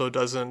 but also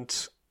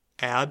doesn't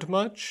add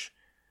much.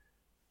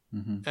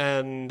 Mm-hmm.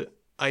 And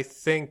I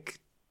think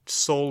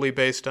solely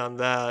based on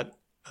that,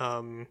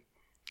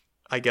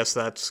 I guess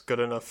that's good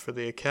enough for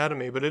the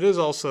Academy. But it is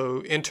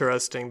also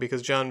interesting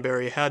because John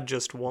Barry had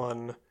just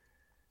won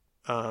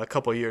a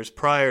couple years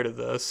prior to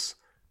this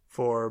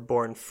for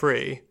Born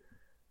Free.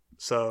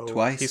 So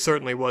twice. He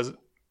certainly was.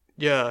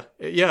 Yeah,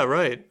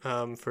 right.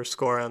 For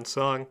score and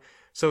song.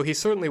 So he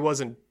certainly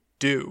wasn't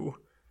due.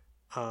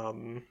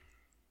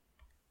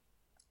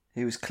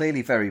 He was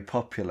clearly very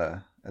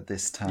popular at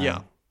this time.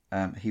 Yeah.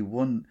 He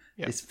won.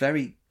 Yeah.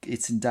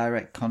 It's in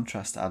direct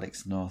contrast to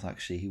Alex North,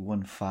 actually. He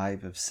won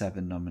 5 of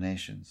 7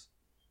 nominations.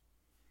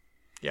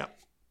 Yeah.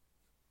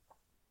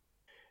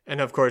 And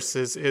of course,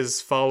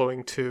 his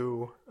following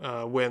 2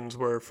 wins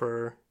were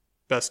for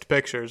Best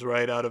Pictures,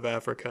 right? Out of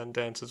Africa and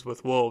Dances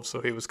with Wolves.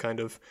 So he was kind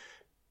of...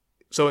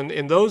 So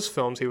in those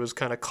films, he was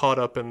kind of caught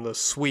up in the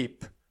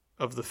sweep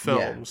of the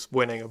films,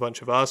 winning a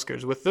bunch of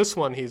Oscars. With this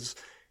one, he's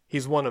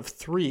one of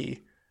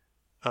 3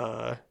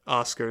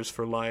 Oscars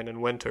for Lion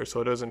in Winter, so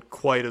it isn't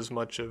quite as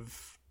much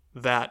of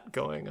that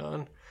going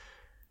on.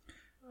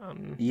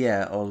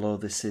 Although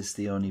this is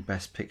the only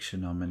Best Picture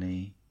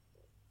nominee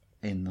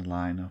in the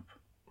lineup.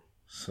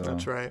 So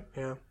that's right,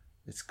 yeah.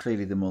 It's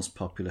clearly the most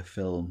popular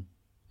film,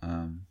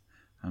 and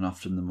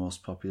often the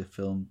most popular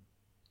film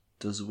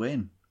does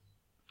win.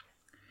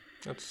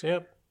 That's, yeah.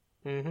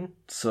 Mm-hmm.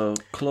 So,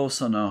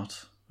 close or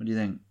not? What do you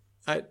think?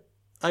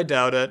 I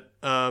doubt it.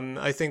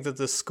 I think that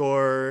the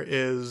score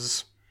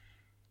is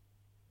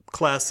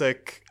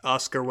classic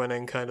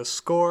Oscar-winning kind of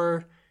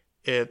score.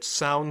 It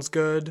sounds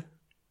good,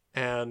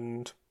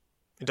 and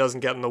it doesn't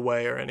get in the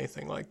way or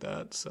anything like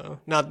that. So,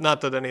 not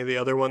that any of the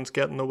other ones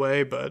get in the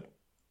way, but,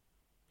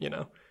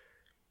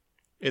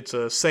 it's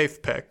a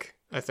safe pick,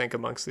 I think,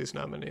 amongst these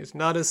nominees.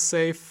 Not as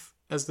safe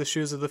as The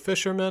Shoes of the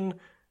Fisherman,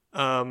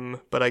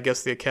 But I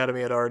guess the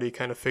Academy had already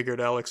kind of figured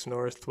Alex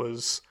North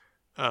was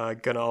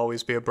gonna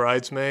always be a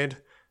bridesmaid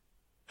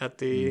at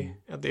the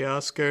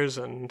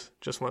Oscars, and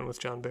just went with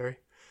John Barry.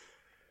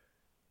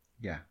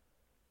 Yeah.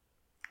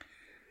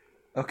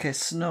 Okay,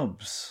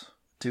 snubs.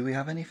 Do we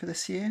have any for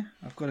this year?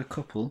 I've got a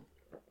couple.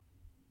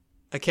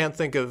 I can't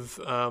think of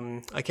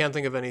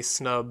any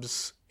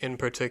snubs in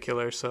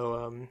particular.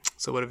 So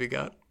what have you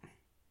got?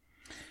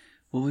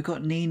 Well, we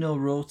got Nino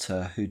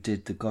Rota, who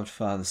did the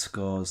Godfather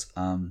scores.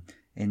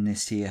 In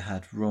this year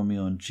had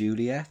Romeo and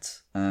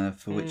Juliet,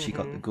 for which he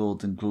got the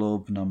Golden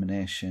Globe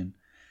nomination.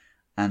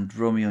 And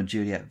Romeo and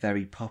Juliet,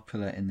 very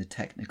popular in the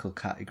technical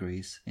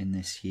categories in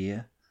this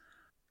year.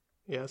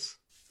 Yes.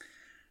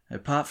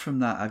 Apart from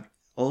that, I've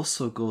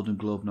also Golden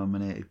Globe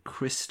nominated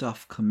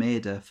Christoph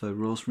Komeda for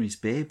Rosemary's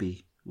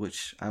Baby,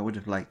 which I would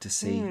have liked to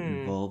see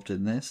involved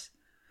in this.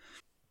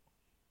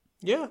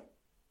 Yeah.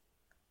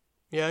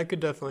 Yeah, I could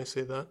definitely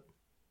see that.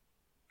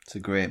 It's a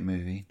great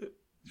movie,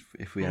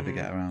 if we ever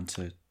get around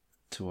to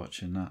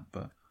watching that,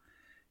 but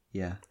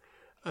yeah.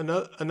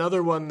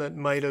 Another one that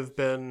might have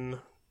been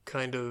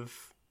kind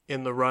of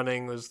in the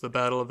running was the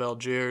Battle of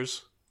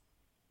Algiers.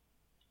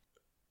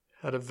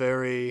 Had a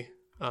very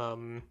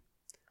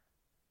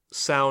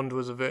sound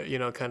was a very,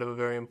 kind of a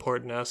very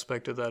important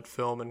aspect of that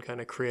film, and kind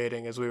of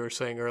creating, as we were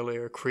saying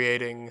earlier,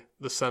 creating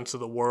the sense of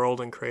the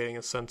world and creating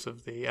a sense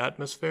of the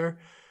atmosphere.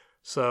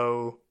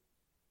 So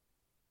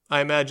I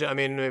imagine, I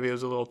mean, maybe it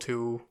was a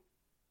little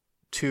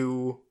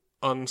too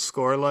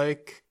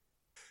unscore-like.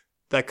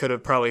 That could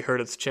have probably hurt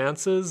its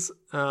chances,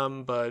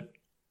 but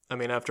I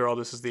mean, after all,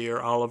 this is the year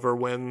Oliver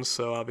wins,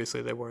 so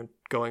obviously they weren't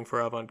going for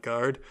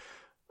avant-garde.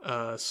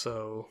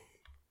 So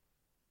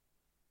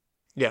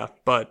yeah,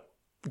 but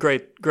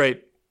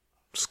great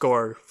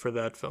score for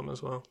that film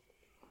as well.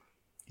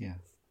 Yeah.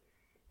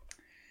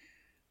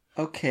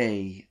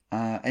 Okay,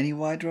 any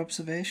wider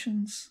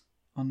observations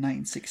on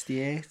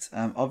 1968?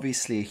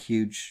 Obviously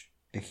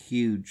a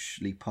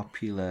hugely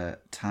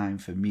popular time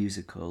for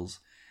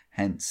musicals,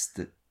 hence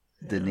the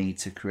need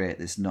to create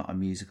this not a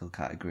musical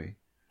category.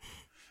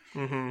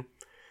 Mm-hmm.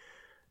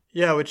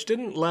 Yeah, which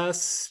didn't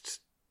last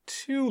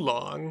too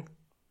long,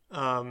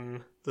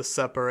 the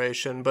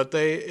separation, but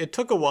it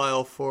took a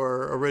while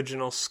for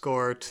original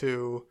score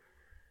to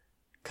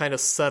kind of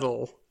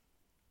settle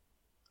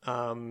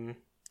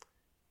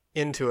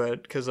into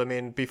it, because I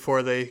mean,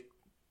 before they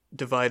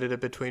divided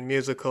it between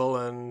musical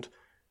and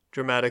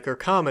dramatic or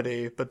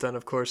comedy, but then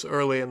of course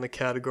early in the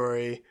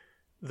category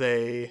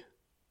they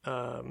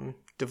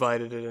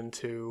divided it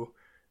into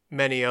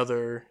many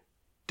other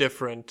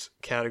different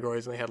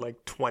categories, and they had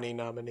like 20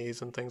 nominees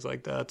and things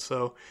like that.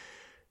 So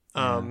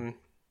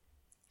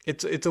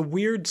it's a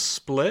weird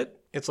split.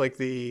 It's like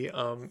the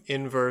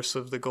inverse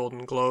of the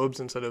Golden Globes.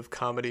 Instead of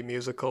comedy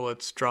musical,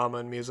 it's drama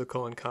and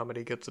musical, and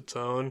comedy gets its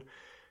own.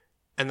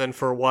 And then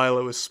for a while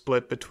it was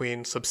split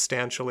between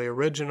substantially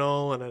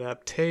original and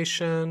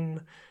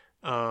adaptation.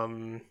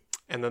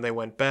 And then they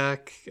went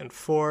back and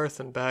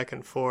forth,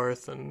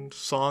 and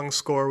song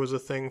score was a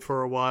thing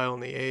for a while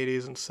in the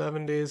 80s and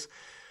 70s.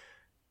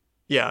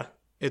 Yeah,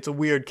 it's a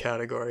weird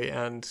category,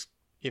 and,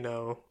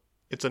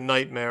 it's a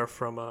nightmare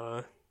from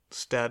a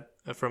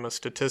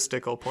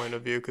statistical point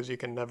of view, because you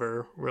can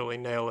never really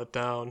nail it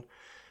down.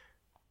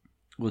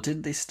 Well,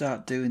 didn't they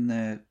start doing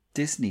the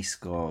Disney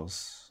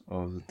scores,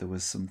 or there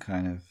was some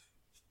kind of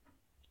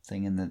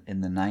thing in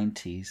the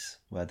 90s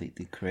where they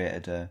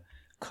created a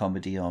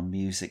comedy or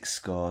music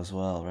score as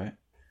well, right?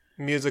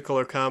 Musical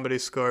or comedy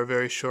score,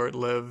 very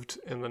short-lived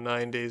in the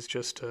 90s,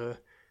 just to,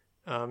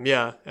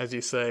 as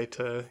you say,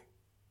 to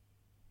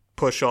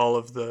push all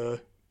of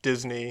the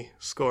Disney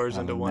scores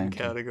into one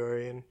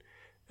category and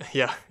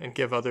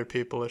give other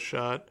people a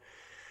shot.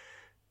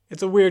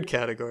 It's a weird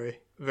category,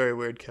 very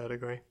weird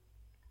category.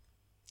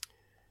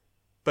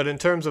 But in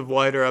terms of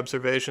wider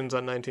observations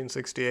on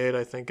 1968,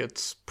 I think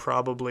it's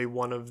probably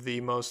one of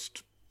the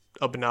most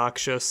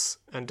obnoxious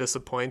and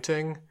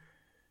disappointing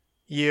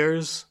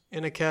years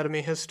in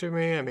Academy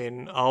history. I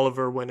mean,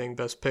 Oliver winning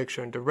Best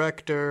Picture and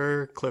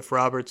Director, Cliff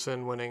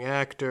Robertson winning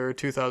Actor,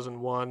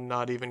 2001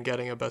 not even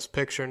getting a Best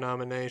Picture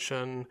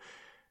nomination.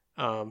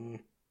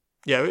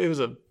 It was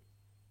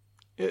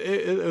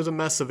a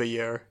mess of a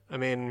year. I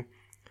mean,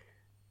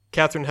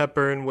 Katharine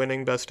Hepburn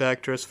winning Best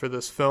Actress for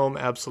this film,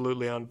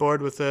 absolutely on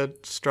board with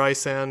it.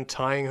 Streisand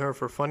tying her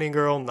for Funny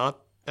Girl,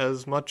 not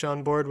as much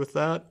on board with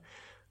that.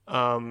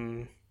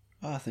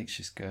 I think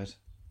she's good.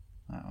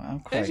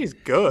 She's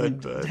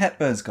good, but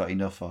Hepburn's got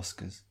enough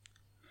Oscars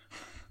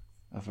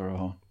of her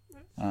own.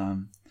 I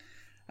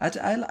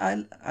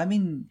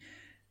mean,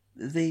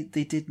 they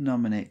did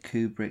nominate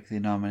Kubrick. They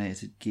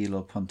nominated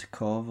Gilo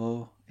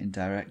Pontecorvo in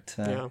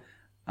director.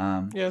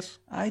 Yeah. Yes.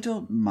 I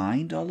don't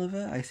mind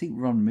Oliver. I think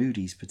Ron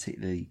Moody's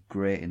particularly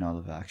great in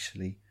Oliver,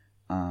 actually.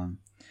 And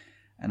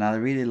I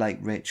really like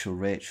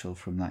Rachel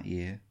from that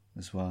year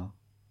as well.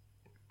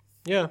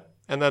 Yeah.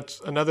 And that's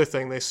another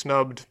thing. They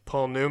snubbed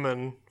Paul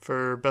Newman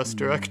for Best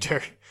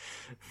Director.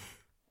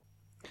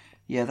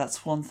 Yeah,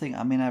 that's one thing.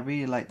 I mean, I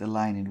really like The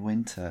Line in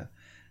Winter.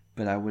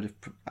 but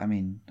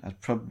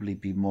I'd probably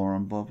be more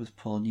on board with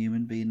Paul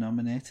Newman being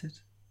nominated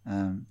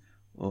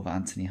over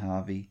Anthony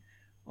Harvey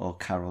or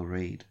Carol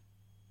Reed.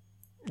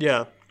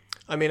 Yeah.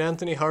 I mean,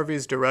 Anthony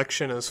Harvey's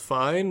direction is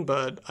fine,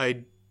 but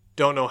I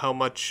don't know how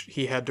much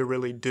he had to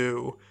really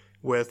do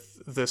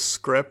with this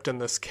script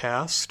and this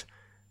cast.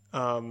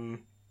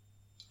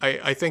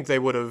 I think they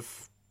would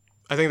have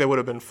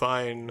been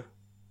fine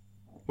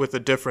with a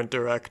different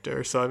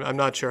director. So I'm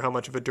not sure how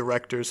much of a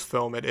director's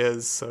film it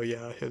is. So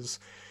yeah,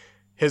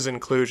 his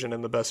inclusion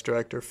in the Best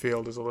Director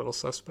field is a little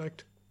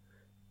suspect.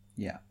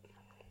 Yeah.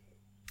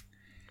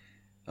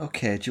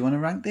 Okay, do you want to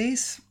rank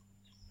these?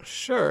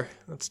 Sure,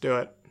 let's do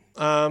it.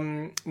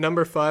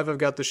 Number 5, I've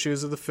got The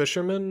Shoes of the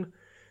Fisherman.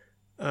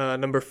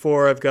 Number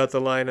 4, I've got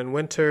The Lion in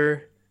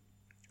Winter.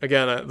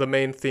 Again, the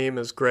main theme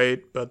is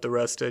great, but the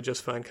rest I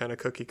just find kind of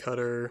cookie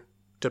cutter,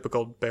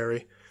 typical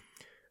Barry.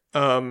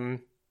 Third,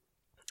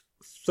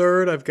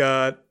 I've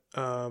got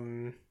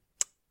The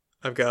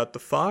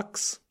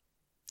Fox.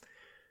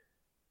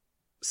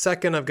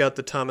 Second, I've got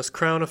The Thomas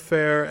Crown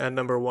Affair, and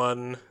number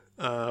 1,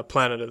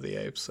 Planet of the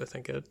Apes. I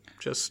think it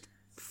just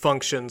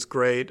functions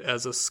great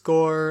as a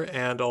score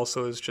and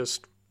also is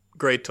just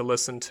great to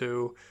listen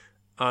to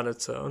on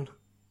its own.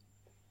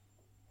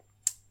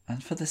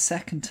 And for the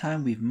second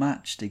time, we've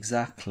matched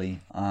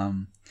exactly.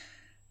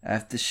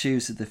 The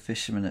Shoes of the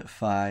Fisherman at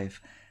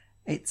 5.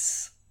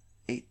 It's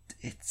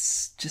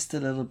just a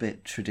little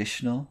bit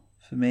traditional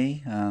for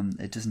me.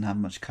 It doesn't have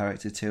much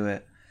character to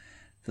it.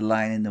 The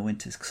Lion in the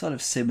Winter is sort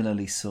of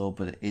similarly so,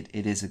 but it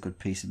is a good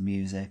piece of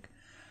music.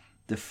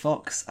 The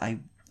Fox, I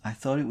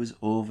thought it was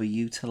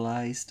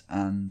overutilized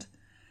and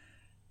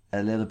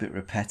a little bit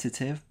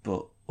repetitive,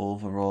 but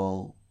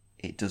overall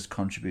it does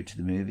contribute to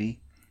the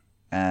movie.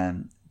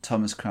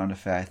 Thomas Crown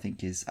Affair, I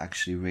think, is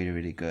actually really,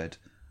 really good,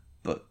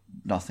 but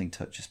nothing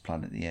touches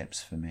Planet of the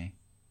Apes for me.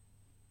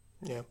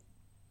 Yeah.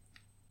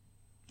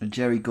 And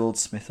Jerry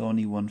Goldsmith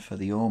only won for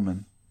The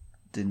Omen,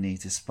 didn't he,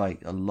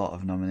 despite a lot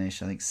of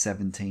nominations, I think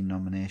 17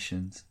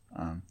 nominations.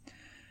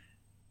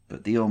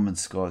 But The Omen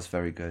score is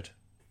very good.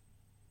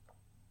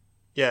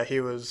 Yeah, he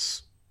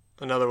was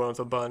another one with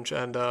a bunch.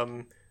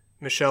 And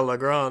Michel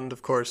Legrand,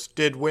 of course,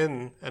 did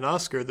win an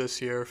Oscar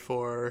this year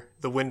for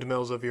The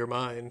Windmills of Your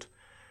Mind,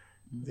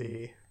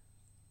 the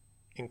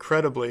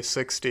incredibly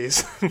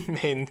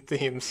 60s main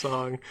theme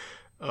song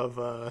of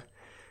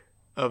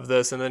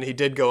this. And then he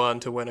did go on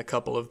to win a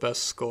couple of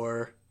Best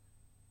Score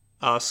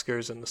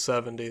Oscars in the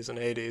 70s and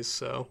 80s,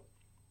 so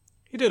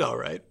he did all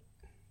right.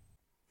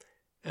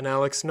 And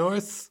Alex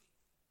North,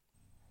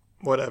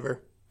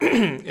 whatever.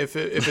 If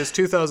his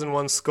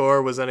 2001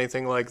 score was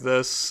anything like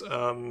this,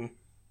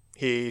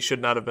 he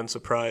should not have been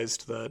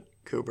surprised that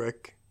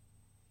Kubrick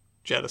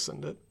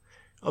jettisoned it.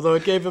 Although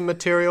it gave him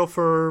material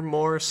for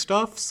more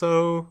stuff,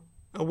 so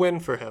a win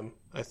for him,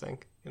 I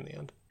think, in the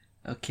end.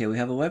 Okay, we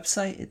have a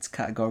website. It's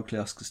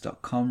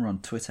categoricallyscars.com. We're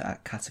on Twitter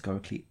at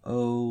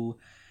categoricallyo.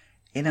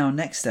 In our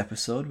next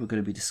episode, we're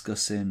going to be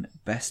discussing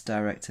Best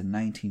Director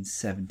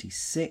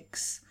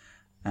 1976.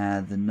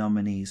 The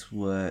nominees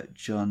were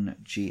John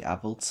G.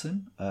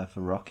 Avildsen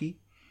for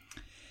Rocky,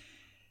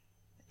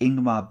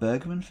 Ingmar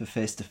Bergman for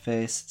Face to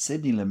Face,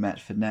 Sidney Lumet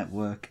for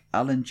Network,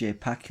 Alan J.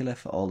 Pakula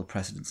for All the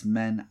President's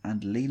Men,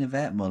 and Lena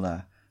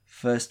Wertmuller,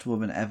 first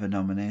woman ever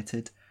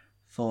nominated,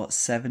 for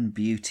Seven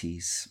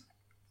Beauties.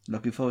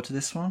 Looking forward to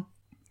this one?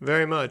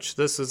 Very much.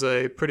 This is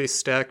a pretty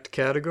stacked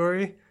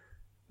category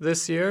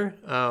this year.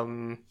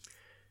 And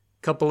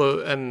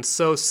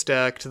so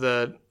stacked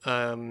that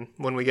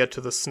when we get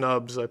to the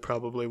snubs, I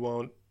probably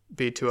won't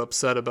be too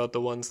upset about the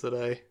ones that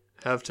I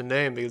have to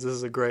name, because this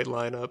is a great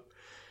lineup.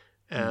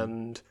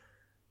 And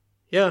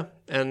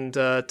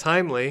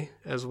timely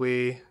as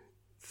we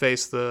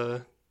face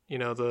the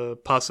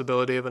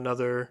possibility of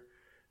another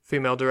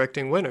female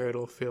directing winner.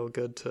 It'll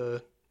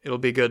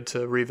be good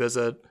to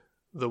revisit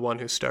the one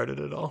who started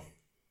it all.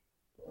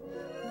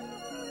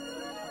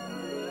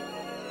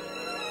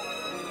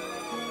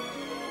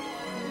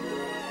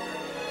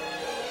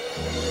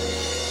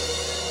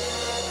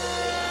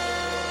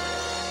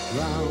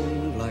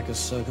 Round like a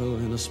circle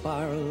in a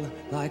spiral,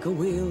 like a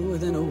wheel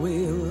within a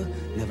wheel,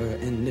 never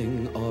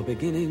ending or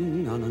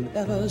beginning on an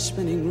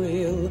ever-spinning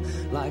reel,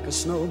 like a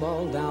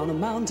snowball down a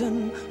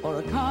mountain or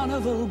a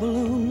carnival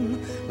balloon,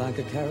 like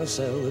a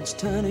carousel that's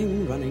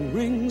turning, running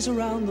rings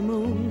around the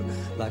moon,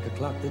 like a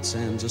clock that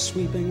sands are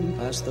sweeping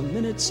past the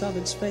minutes of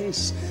its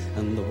face,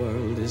 and the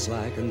world is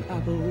like an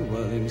apple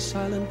whirling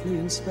silently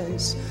in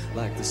space,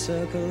 like the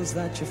circles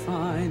that you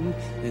find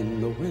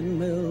in the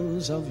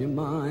windmills of your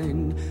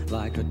mind,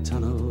 like a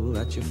tunnel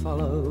that you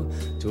follow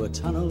to a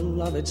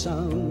tunnel of its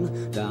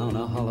own, down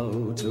a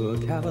hollow to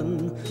a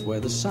cavern where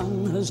the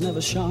sun has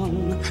never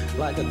shone,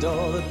 like a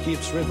door that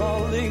keeps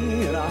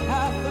revolving in a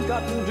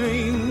half-forgotten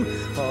dream,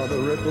 or the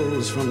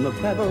ripples from the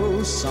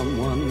pebbles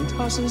someone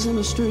tosses in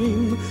a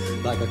stream,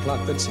 like a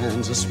clock that's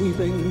hands are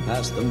sweeping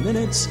past the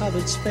minutes of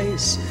its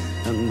face,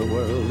 and the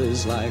world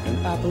is like an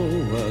apple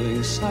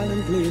whirling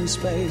silently in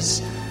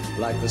space,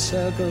 like the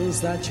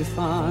circles that you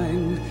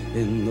find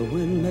in the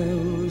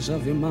windmills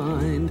of your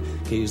mind.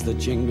 Keys that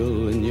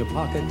jingle in your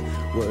pocket,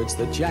 words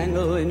that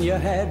jangle in your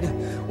head.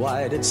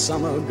 Why did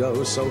summer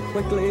go so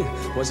quickly?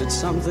 Was it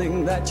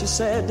something that you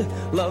said?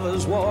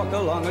 Lovers walk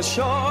along a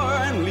shore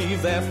and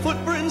leave their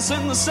footprints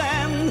in the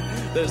sand.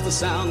 There's the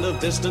sound of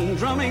distant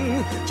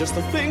drumming, just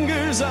the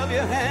fingers of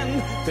your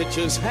hand.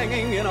 Pictures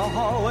hanging in a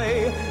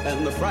hallway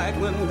and the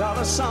fragment of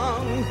a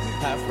song.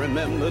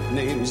 Half-remembered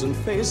names and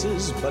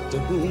faces, but to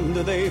whom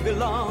do they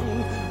belong?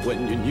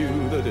 When you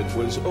knew that it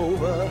was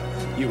over,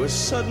 you were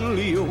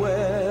suddenly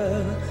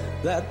aware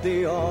that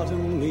the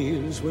autumn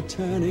leaves were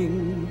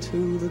turning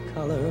to the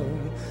color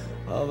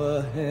of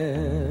her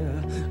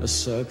hair. A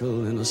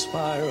circle in a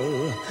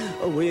spiral,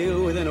 a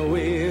wheel within a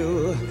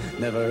wheel,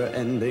 never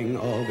ending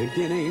or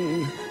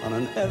beginning on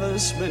an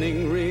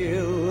ever-spinning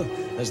reel.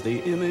 As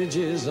the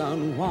images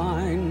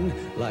unwind,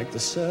 like the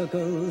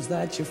circles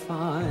that you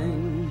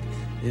find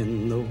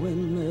in the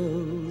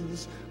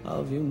windmills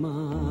of your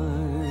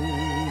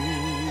mind.